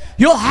God.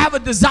 You'll have a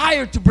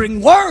desire to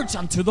bring words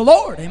unto the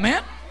Lord.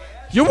 Amen.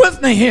 You're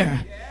with me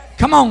here.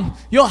 Come on,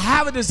 you'll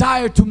have a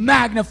desire to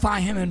magnify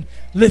Him and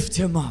lift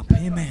Him up.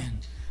 Amen.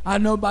 I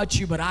don't know about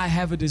you, but I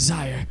have a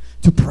desire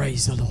to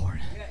praise the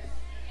Lord.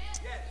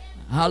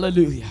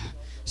 Hallelujah.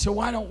 So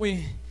why don't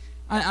we,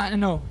 I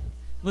know,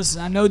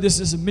 listen, I know this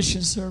is a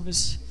mission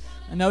service.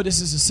 I know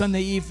this is a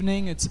Sunday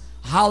evening. It's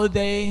a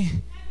holiday.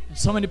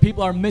 So many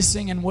people are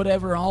missing and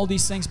whatever, all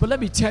these things. But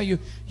let me tell you,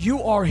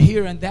 you are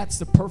here and that's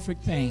the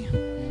perfect thing.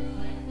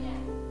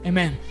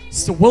 Amen.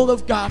 It's the will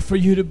of God for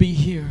you to be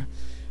here.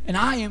 And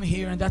I am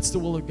here and that's the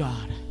will of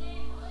God.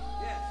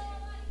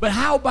 But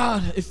how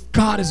about if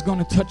God is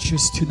going to touch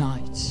us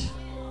tonight?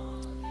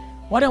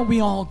 Why don't we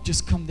all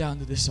just come down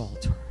to this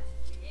altar?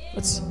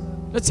 Let's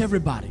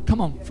everybody. Come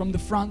on, from the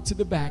front to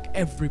the back,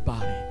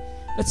 everybody.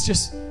 Let's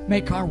just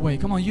make our way.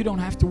 Come on, you don't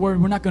have to worry.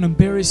 We're not going to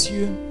embarrass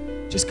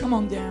you. Just come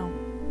on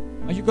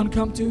down. Are you going to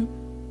come too?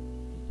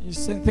 You're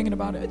thinking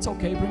about it? It's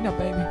okay. Bring that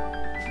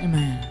baby.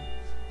 Amen.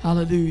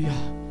 Hallelujah.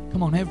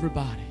 Come on,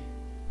 everybody.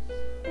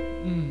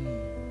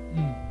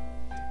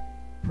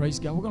 Praise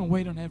God. We're going to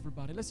wait on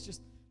everybody.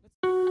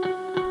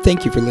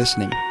 Thank you for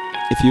listening.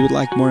 If you would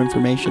like more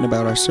information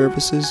about our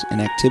services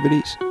and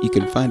activities, you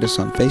can find us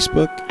on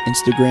Facebook,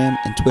 Instagram,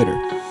 and Twitter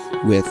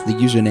with the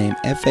username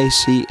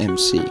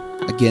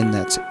FACMC. Again,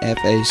 that's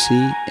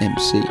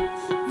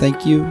FACMC.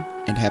 Thank you,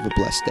 and have a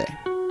blessed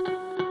day.